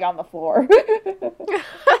was like on the floor.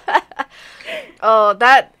 Oh,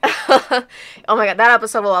 that oh my god, that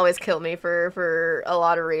episode will always kill me for a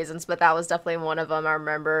lot of reasons, but that was definitely one of them. I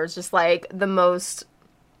remember it's just like the most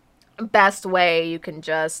best way you can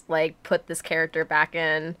just like put this character back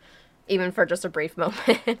in, even for just a brief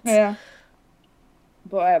moment. Yeah.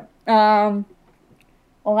 But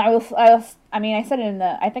well, I said in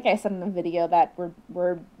the video that we're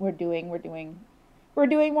doing more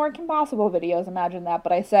Kim Possible videos. Imagine that.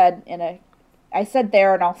 But I said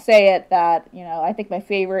there, and I'll say it, that I think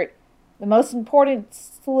the most important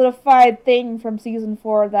solidified thing from season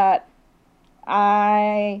 4 that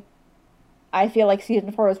I feel like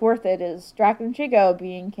season 4 is worth it is Draken and Shigo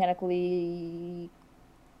being canonically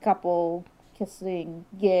couple kissing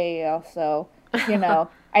gay. Also,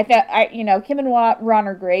 I thought Kim and Ron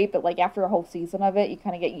are great, but like after a whole season of it, you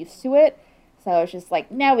kind of get used to it. So it's just like,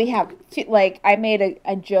 now we have two, like, I made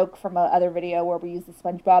a joke from another video where we use the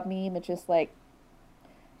SpongeBob meme. It's just like,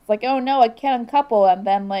 oh no, a canon couple, and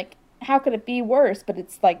then like, how could it be worse? But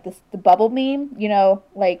it's like the bubble meme,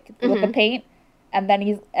 like with the paint. And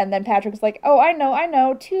then Patrick's like, oh, I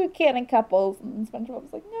know, 2 canon couples. And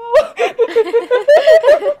SpongeBob's like, no.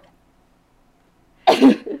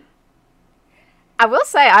 I will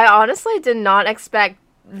say, I honestly did not expect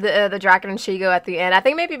the Draken and Shigo at the end. I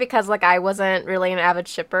think maybe because like I wasn't really an avid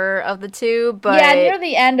shipper of the two, but yeah, near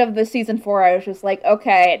the end of the season 4, I was just like,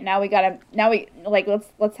 okay,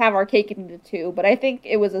 let's have our cake and eat it too. But I think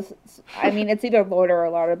it was it's either Lauder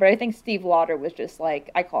or Lauder, but I think Steve Lauder was just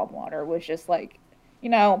like, I call him Lauder, was just like, we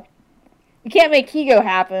can't make Higo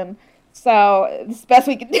happen, so it's the best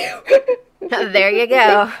we can do. There you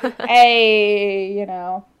go. Hey,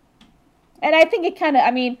 and I think it kind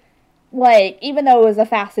of, like, even though it was a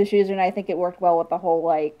fast decision, I think it worked well with the whole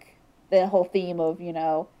theme of,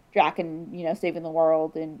 Draken, saving the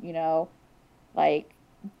world, and,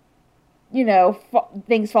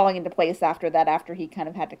 things falling into place after that, after he kind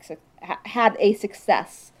of had a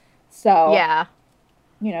success. So, yeah.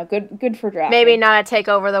 Good for Draken. Maybe not a take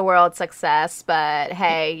over the world success, but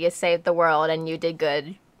hey, you saved the world and you did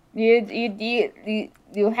good. You did a good.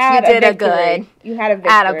 You had a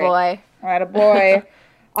victory. Attaboy.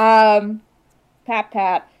 Attaboy.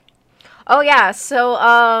 Pat. Oh yeah,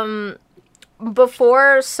 so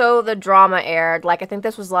before the drama aired, like I think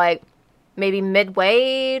this was like maybe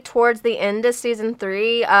midway towards the end of season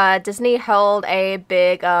 3, Disney held a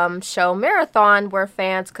big show marathon where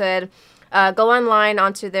fans could go online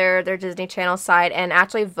onto their Disney Channel site and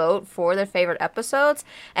actually vote for their favorite episodes.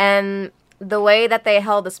 And the way that they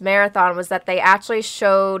held this marathon was that they actually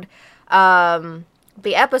showed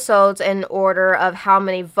the episodes in order of how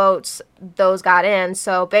many votes those got in.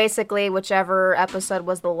 So basically, whichever episode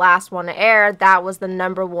was the last one to air, that was the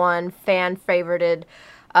number 1 fan favorited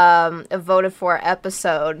voted for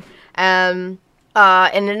episode.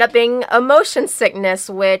 ended up being Emotion Sickness,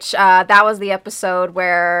 which that was the episode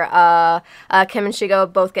where Kim and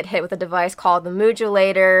Shigo both get hit with a device called the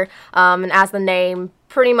Moodulator, and as the name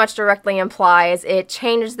pretty much directly implies, it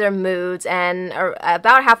changes their moods, and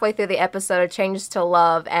about halfway through the episode, it changes to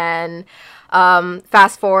love, and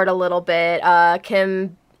fast forward a little bit,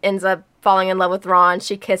 Kim ends up falling in love with Ron.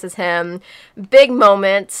 She kisses him. Big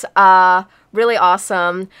moment. Really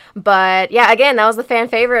awesome. But yeah, again, that was the fan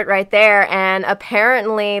favorite right there. And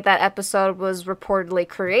apparently that episode was reportedly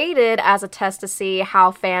created as a test to see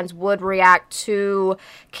how fans would react to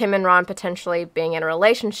Kim and Ron potentially being in a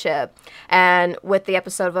relationship. And with the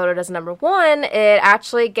episode voted as number 1, it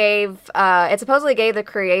actually it supposedly gave the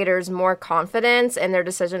creators more confidence in their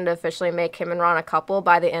decision to officially make Kim and Ron a couple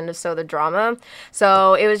by the end of So the Drama.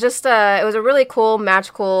 So it was just it was a really cool,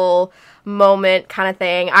 magical moment kind of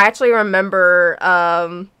thing. I actually remember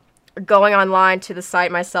going online to the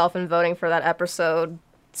site myself and voting for that episode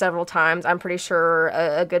several times. I'm pretty sure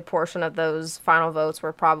a good portion of those final votes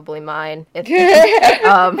were probably mine. But yeah,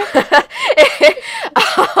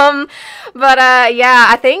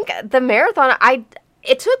 I think the marathon,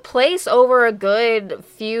 it took place over a good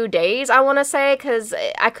few days, I want to say, because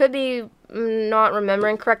I could be not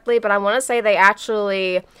remembering correctly, but I want to say they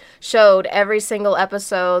actually showed every single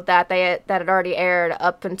episode that had already aired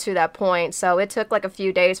up until that point. So it took like a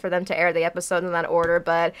few days for them to air the episode in that order.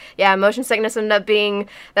 But yeah, Motion Sickness ended up being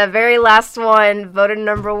that very last one, voted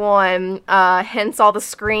number 1. Hence all the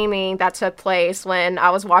screaming that took place when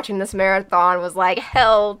I was watching this marathon. Was like,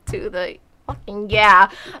 hell to the fucking yeah.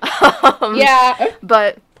 Yeah.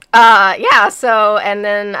 But yeah, so, and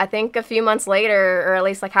then I think a few months later, or at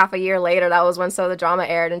least like half a year later, that was when So the Drama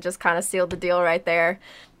aired and just kind of sealed the deal right there.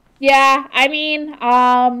 Yeah, I mean,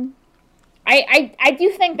 I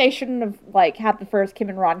do think they shouldn't have, like, had the first Kim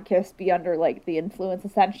and Ron kiss be under, like, the influence,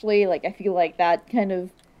 essentially. Like, I feel like that kind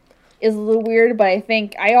of is a little weird, but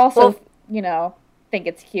I also, think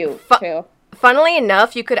it's cute, too. Funnily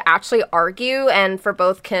enough, you could actually argue, and for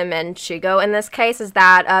both Kim and Shigo in this case, is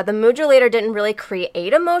that the Moodulator didn't really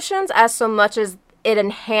create emotions as so much as it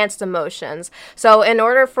enhanced emotions. So in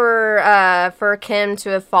order for Kim to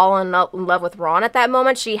have fallen in love with Ron at that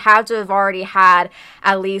moment, she had to have already had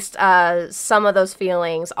at least some of those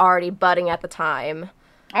feelings already budding at the time.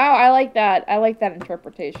 Oh, I like that. I like that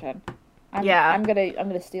interpretation. I'm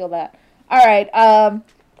gonna steal that. All right.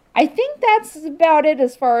 I think that's about it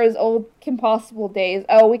as far as old Kim Possible days.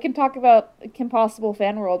 Oh, we can talk about Kim Possible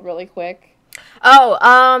Fan World really quick.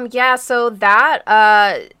 Oh, yeah, so that,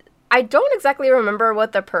 I don't exactly remember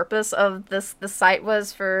what the purpose of the site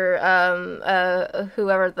was for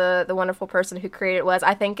whoever the wonderful person who created it was.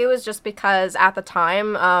 I think it was just because at the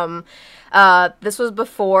time, this was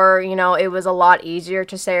before, it was a lot easier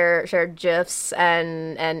to share GIFs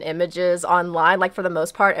and images online. Like, for the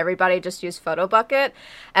most part, everybody just used PhotoBucket.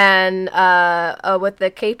 And with the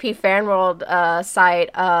KP Fan World site,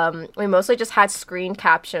 we mostly just had screen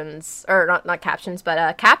captions, or not captions,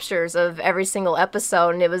 but captures of every single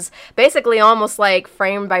episode. And it was basically almost like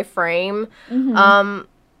frame by frame. Mm-hmm.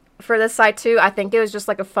 For this site too, I think it was just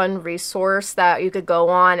like a fun resource that you could go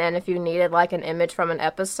on, and if you needed like an image from an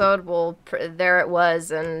episode, well, there it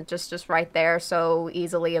was, and just right there, so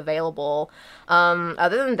easily available.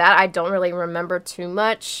 Other than that, I don't really remember too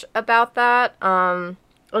much about that.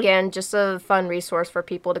 Again, just a fun resource for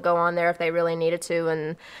people to go on there if they really needed to,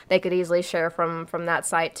 and they could easily share from that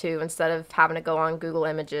site too, instead of having to go on Google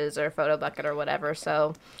Images or PhotoBucket or whatever.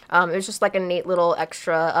 So it was just like a neat little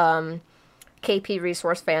extra KP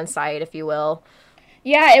resource fan site, if you will.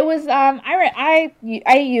 Yeah, it was. I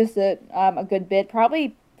used it a good bit,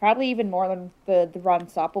 probably even more than the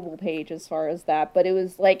Runstoppable page as far as that. But it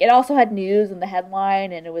was like, it also had news in the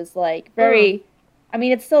headline, and it was like very. I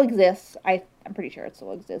mean, it still exists. I'm pretty sure it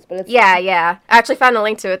still exists, but it's... Yeah. I actually found a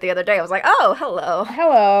link to it the other day. I was like, oh, hello,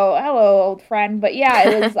 old friend. But yeah,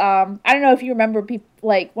 it was, I don't know if you remember,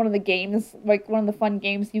 like, one of the fun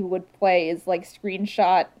games you would play is, like, screen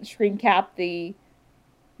cap the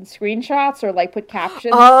screenshots, or, like, put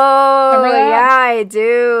captions. Oh, yeah, I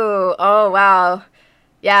do. Oh, wow.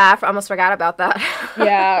 Yeah, I almost forgot about that.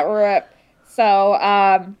 Yeah, rip. So,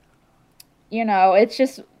 it's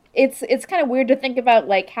just, it's kind of weird to think about,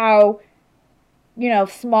 like, how...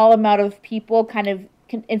 small amount of people kind of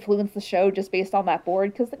can influence the show just based on that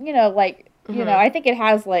board. Because, I think it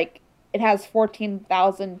has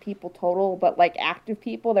 14,000 people total, but, like, active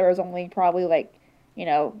people, there was only probably, like,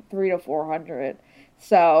 300 to 400.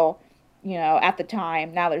 So, at the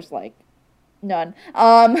time, now there's, like, none.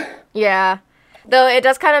 Yeah. Though it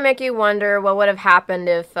does kind of make you wonder what would have happened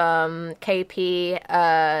if KP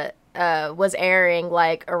was airing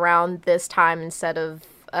like around this time instead of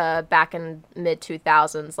back in mid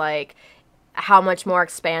 2000s, like how much more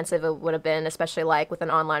expansive it would have been, especially like with an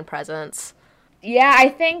online presence. Yeah, I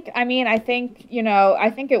think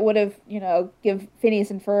it would have, give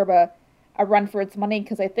Phineas and Ferb a run for its money,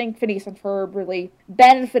 because I think Phineas and Ferb really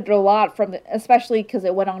benefited a lot from especially because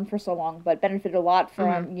it went on for so long, but benefited a lot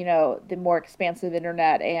from, the more expansive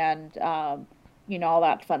internet and, all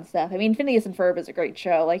that fun stuff. I mean, Phineas and Ferb is a great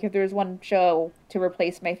show. Like, if there's one show to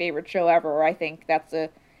replace my favorite show ever, I think it's a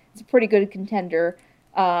pretty good contender.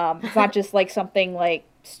 It's not just like something like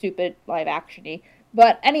stupid live actiony.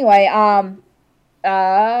 But anyway, yeah,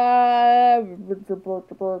 I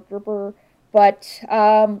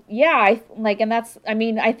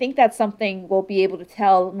think that's something we'll be able to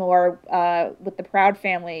tell more with the Proud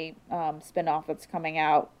Family spinoff that's coming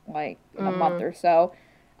out like in a month or so.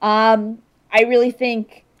 I really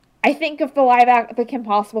think if the Kim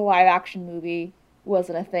Possible live action movie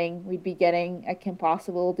wasn't a thing, we'd be getting a Kim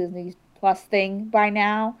Possible Disney Plus thing by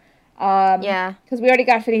now. Yeah, because we already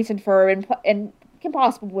got Phineas and Ferb, and Kim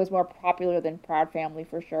Possible was more popular than Proud Family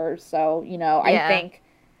for sure. So yeah.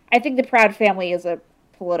 I think the Proud Family is a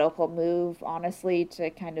political move, honestly, to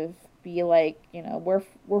kind of be like, we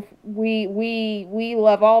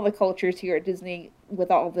love all the cultures here at Disney,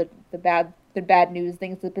 with all the bad news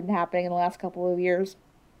things that've been happening in the last couple of years,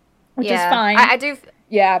 which is fine. I do.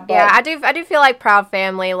 Yeah, but Yeah, I do feel like Proud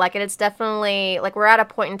Family, like it's definitely like we're at a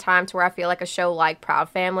point in time to where I feel like a show like Proud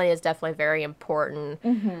Family is definitely very important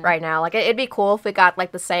right now. Like it'd be cool if we got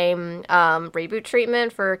like the same reboot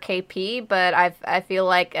treatment for KP, but I feel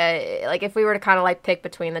like if we were to kind of like pick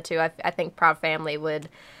between the two, I think Proud Family would,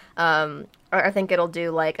 or I think it'll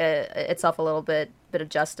do like itself a little bit of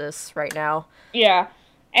justice right now. Yeah,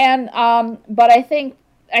 and but I think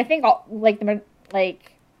I think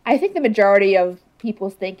the majority of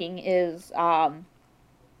people's thinking is, the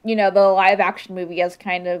live action movie has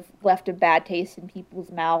kind of left a bad taste in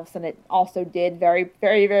people's mouths, and it also did very,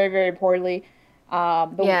 very, very, very poorly.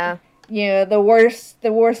 The worst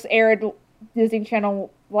aired Disney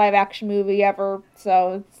Channel live action movie ever.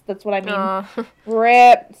 So that's what I mean.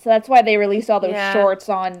 Rip. So that's why they released all those shorts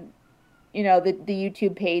on, the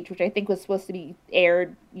YouTube page, which I think was supposed to be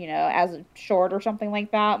aired, as a short or something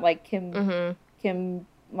like that. Like Kim.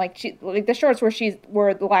 Like the shorts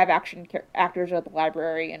where the live action actors are at the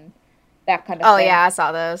library and that kind of thing. Oh yeah, I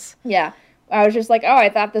saw those. Yeah, I was just like, oh, I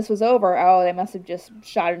thought this was over. Oh, they must have just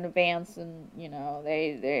shot in advance, and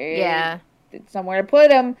they did somewhere to put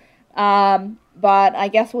them. But I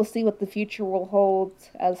guess we'll see what the future will hold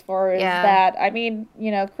as far as that. I mean,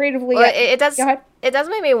 creatively, well, it does. Go ahead. It does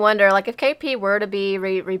make me wonder, like, if KP were to be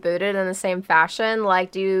rebooted in the same fashion,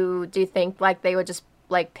 like, do you think like they would just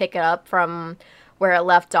like pick it up from where it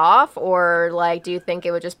left off, or like do you think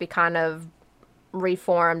it would just be kind of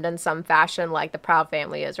reformed in some fashion like the Proud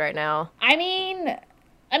Family is right now? I mean,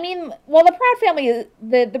 well, the Proud Family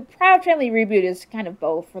the Proud Family reboot is kind of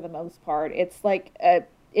both for the most part. It's like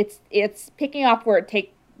it's picking up where it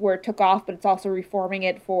took off, but it's also reforming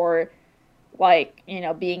it for like,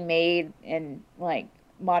 being made in like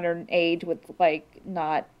modern age with like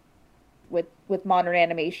not with modern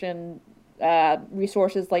animation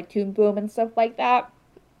resources like Toon Boom and stuff like that.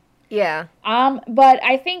 Yeah. But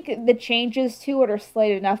I think the changes to it are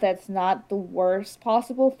slight enough that it's not the worst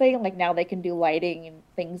possible thing. Like now they can do lighting and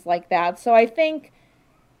things like that. So I think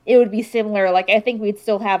it would be similar. Like I think we'd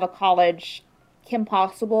still have a college Kim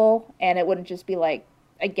Possible, and it wouldn't just be like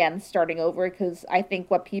again starting over. Because I think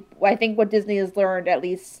what Disney has learned, at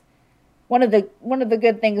least one of the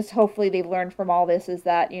good things hopefully they've learned from all this, is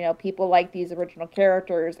that people like these original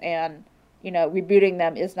characters, and rebooting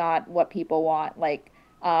them is not what people want. Like,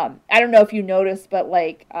 I don't know if you noticed, but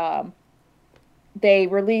like, they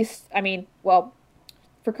released, for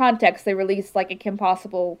context, they released like a Kim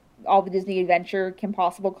Possible, all the Disney Adventure Kim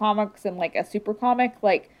Possible comics and like a super comic,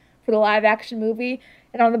 like for the live action movie.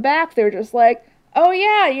 And on the back, they're just like, oh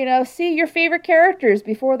yeah, see your favorite characters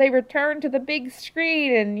before they return to the big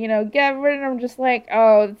screen, and get rid of them. Just like,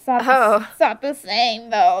 oh, it's not the same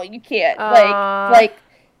though. You can't like.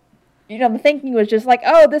 The thinking was just like,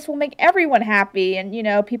 oh, this will make everyone happy, and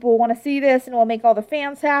people will want to see this, and it will make all the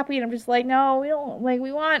fans happy. And I'm just like, no, we don't. Like,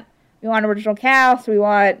 we want original cast. We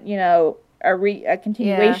want a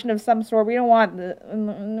continuation of some sort. We don't want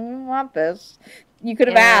we want this. You could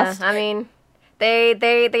have asked. I mean,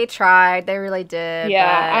 they tried. They really did. Yeah,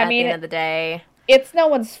 but at the end of the day, it's no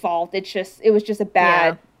one's fault. It was just a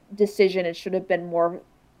bad decision. It should have been more.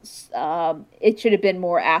 It should have been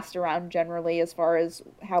more asked around generally as far as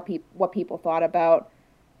what people thought about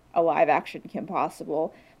a live action Kim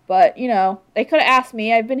Possible. But, they could have asked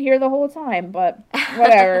me. I've been here the whole time, but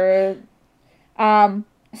whatever.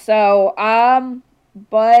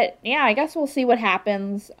 But yeah, I guess we'll see what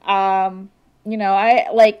happens. I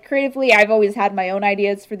like creatively, I've always had my own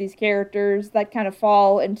ideas for these characters that kind of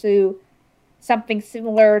fall into something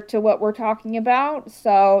similar to what we're talking about.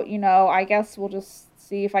 So, I guess we'll just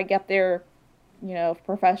see if I get there,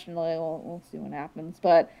 professionally. We'll see what happens.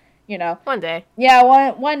 But, one day. Yeah,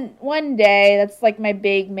 one day. That's like my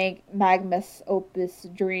big magnus opus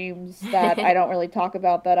dreams that I don't really talk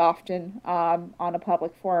about that often on a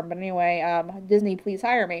public forum. But anyway, Disney, please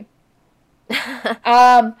hire me.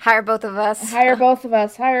 Hire both of us. Hire both of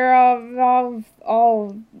us. Hire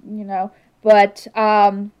all. But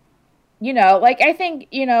like I think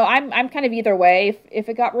I'm kind of either way. If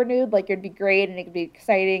it got renewed, like it'd be great and it'd be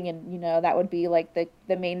exciting, and that would be like the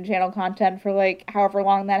main channel content for like however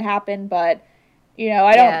long that happened. But I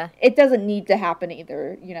don't. Yeah. It doesn't need to happen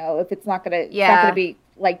either. If it's not gonna, it's not gonna be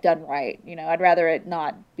like done right. I'd rather it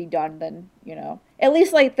not be done than at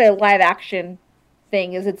least like the live action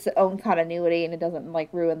thing is its own continuity and it doesn't like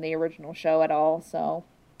ruin the original show at all. So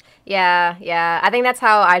yeah, I think that's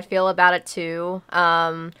how I'd feel about it too.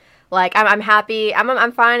 Like I'm happy.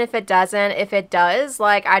 I'm fine if it doesn't. If it does,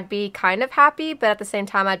 like I'd be kind of happy, but at the same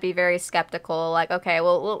time I'd be very skeptical. Like, okay,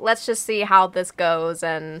 well let's just see how this goes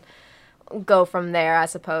and go from there, I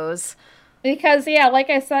suppose. Because like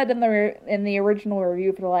I said in the original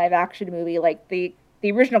review for the live action movie, like the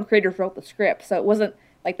original creators wrote the script, so it wasn't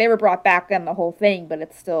like they were brought back on the whole thing, but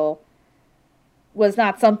it still was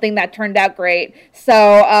not something that turned out great.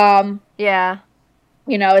 So yeah.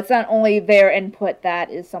 It's not only their input that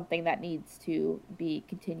is something that needs to be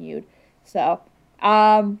continued. So,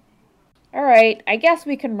 all right, I guess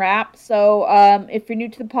we can wrap. So, if you're new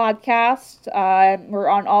to the podcast, we're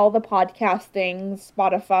on all the podcast things,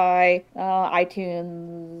 Spotify,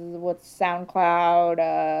 iTunes, SoundCloud,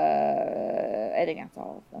 I think that's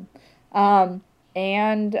all of them.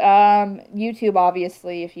 And YouTube,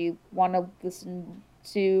 obviously, if you want to listen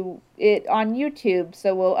to it on YouTube.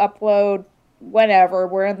 So we'll upload whenever.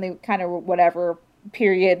 We're in the kind of whatever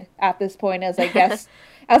period at this point, as I guess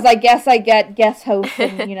I get guest hosts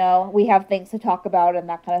and we have things to talk about and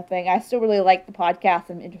that kind of thing. I still really like the podcast.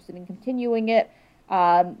 I'm interested in continuing it.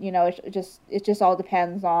 It just all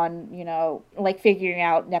depends on like figuring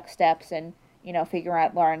out next steps and figuring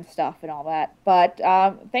out Lauren's stuff and all that. But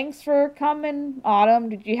thanks for coming, Autumn.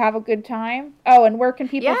 Did you have a good time? Oh, and where can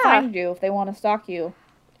people find you if they want to stalk you?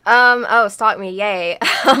 Stalk me, yay.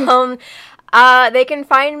 They can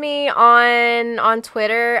find me on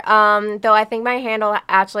Twitter, though I think my handle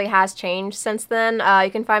actually has changed since then.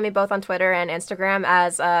 You can find me both on Twitter and Instagram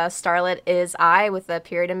as Starlet is I with a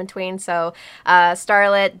period in between. So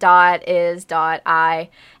starlet.is.I,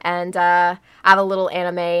 and I have a little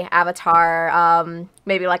anime avatar,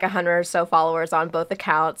 maybe like 100 or so followers on both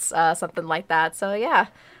accounts, something like that. So yeah,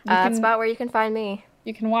 that's about where you can find me.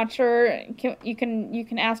 You can watch her. You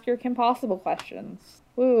can ask her Kim Possible questions.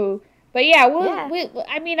 Woo. But yeah,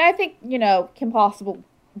 I think, Kim Possible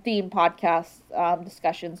themed podcast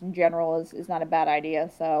discussions in general is not a bad idea.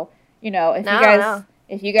 So,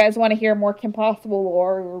 if you guys want to hear more Kim Possible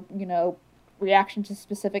or, reaction to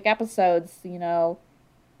specific episodes,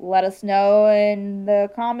 let us know in the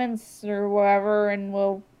comments or whatever, and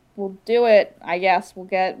we'll do it. I guess we'll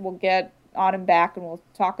get Autumn back and we'll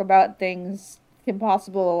talk about things Kim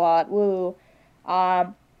Possible a lot. Woo.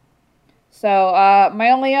 So,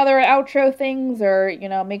 my only other outro things are,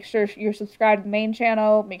 make sure you're subscribed to the main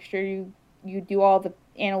channel, make sure you do all the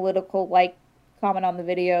analytical, comment on the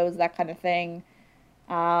videos, that kind of thing.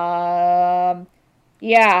 Art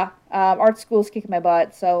school's kicking my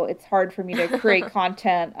butt, so it's hard for me to create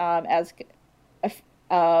content,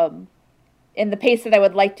 in the pace that I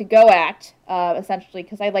would like to go at, essentially,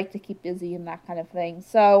 because I like to keep busy and that kind of thing.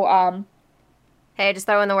 So, hey, just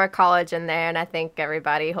throw in the word college in there, and I think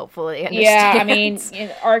everybody hopefully understands. Yeah, I mean,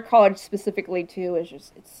 our college specifically, too, is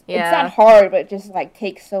just, it's not hard, but it just,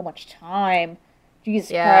 takes so much time.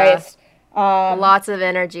 Jesus Christ. Lots of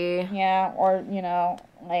energy. Yeah, or,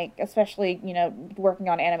 especially, working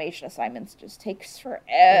on animation assignments just takes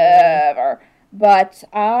forever. But,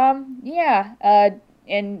 and,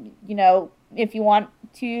 if you want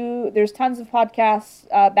to, there's tons of podcasts,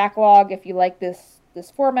 backlog if you like this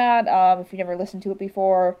format. If you never listened to it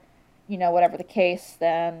before, whatever the case,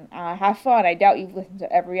 then have fun. I doubt you've listened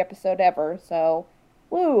to every episode ever, so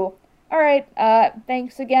woo. All right,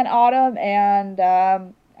 thanks again, Autumn, and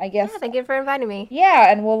I guess... Yeah, thank you for inviting me.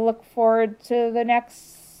 Yeah, and we'll look forward to the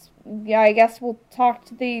next yeah, I guess I'll talk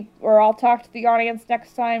to the audience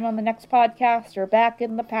next time on the next podcast, or back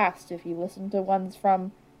in the past if you listen to ones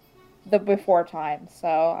from the before time.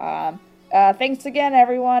 So, thanks again,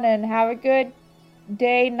 everyone, and have a good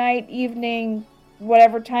day, night, evening,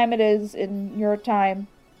 whatever time it is in your time.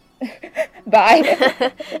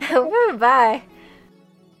 Bye. Bye.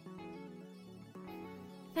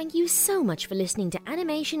 Thank you so much for listening to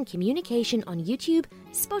Animation Communication on YouTube,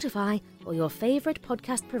 Spotify, or your favorite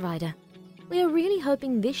podcast provider. We are really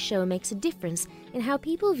hoping this show makes a difference in how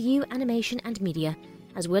people view animation and media,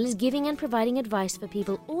 as well as giving and providing advice for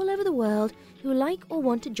people all over the world who like or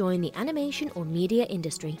want to join the animation or media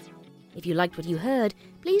industry. If you liked what you heard,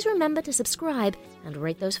 please remember to subscribe and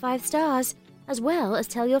rate those 5 stars, as well as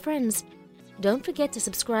tell your friends. Don't forget to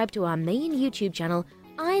subscribe to our main YouTube channel,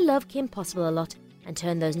 I Love Kim Possible a Lot, and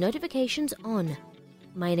turn those notifications on.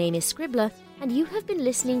 My name is Scribbler, and you have been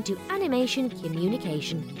listening to Animation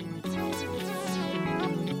Communication.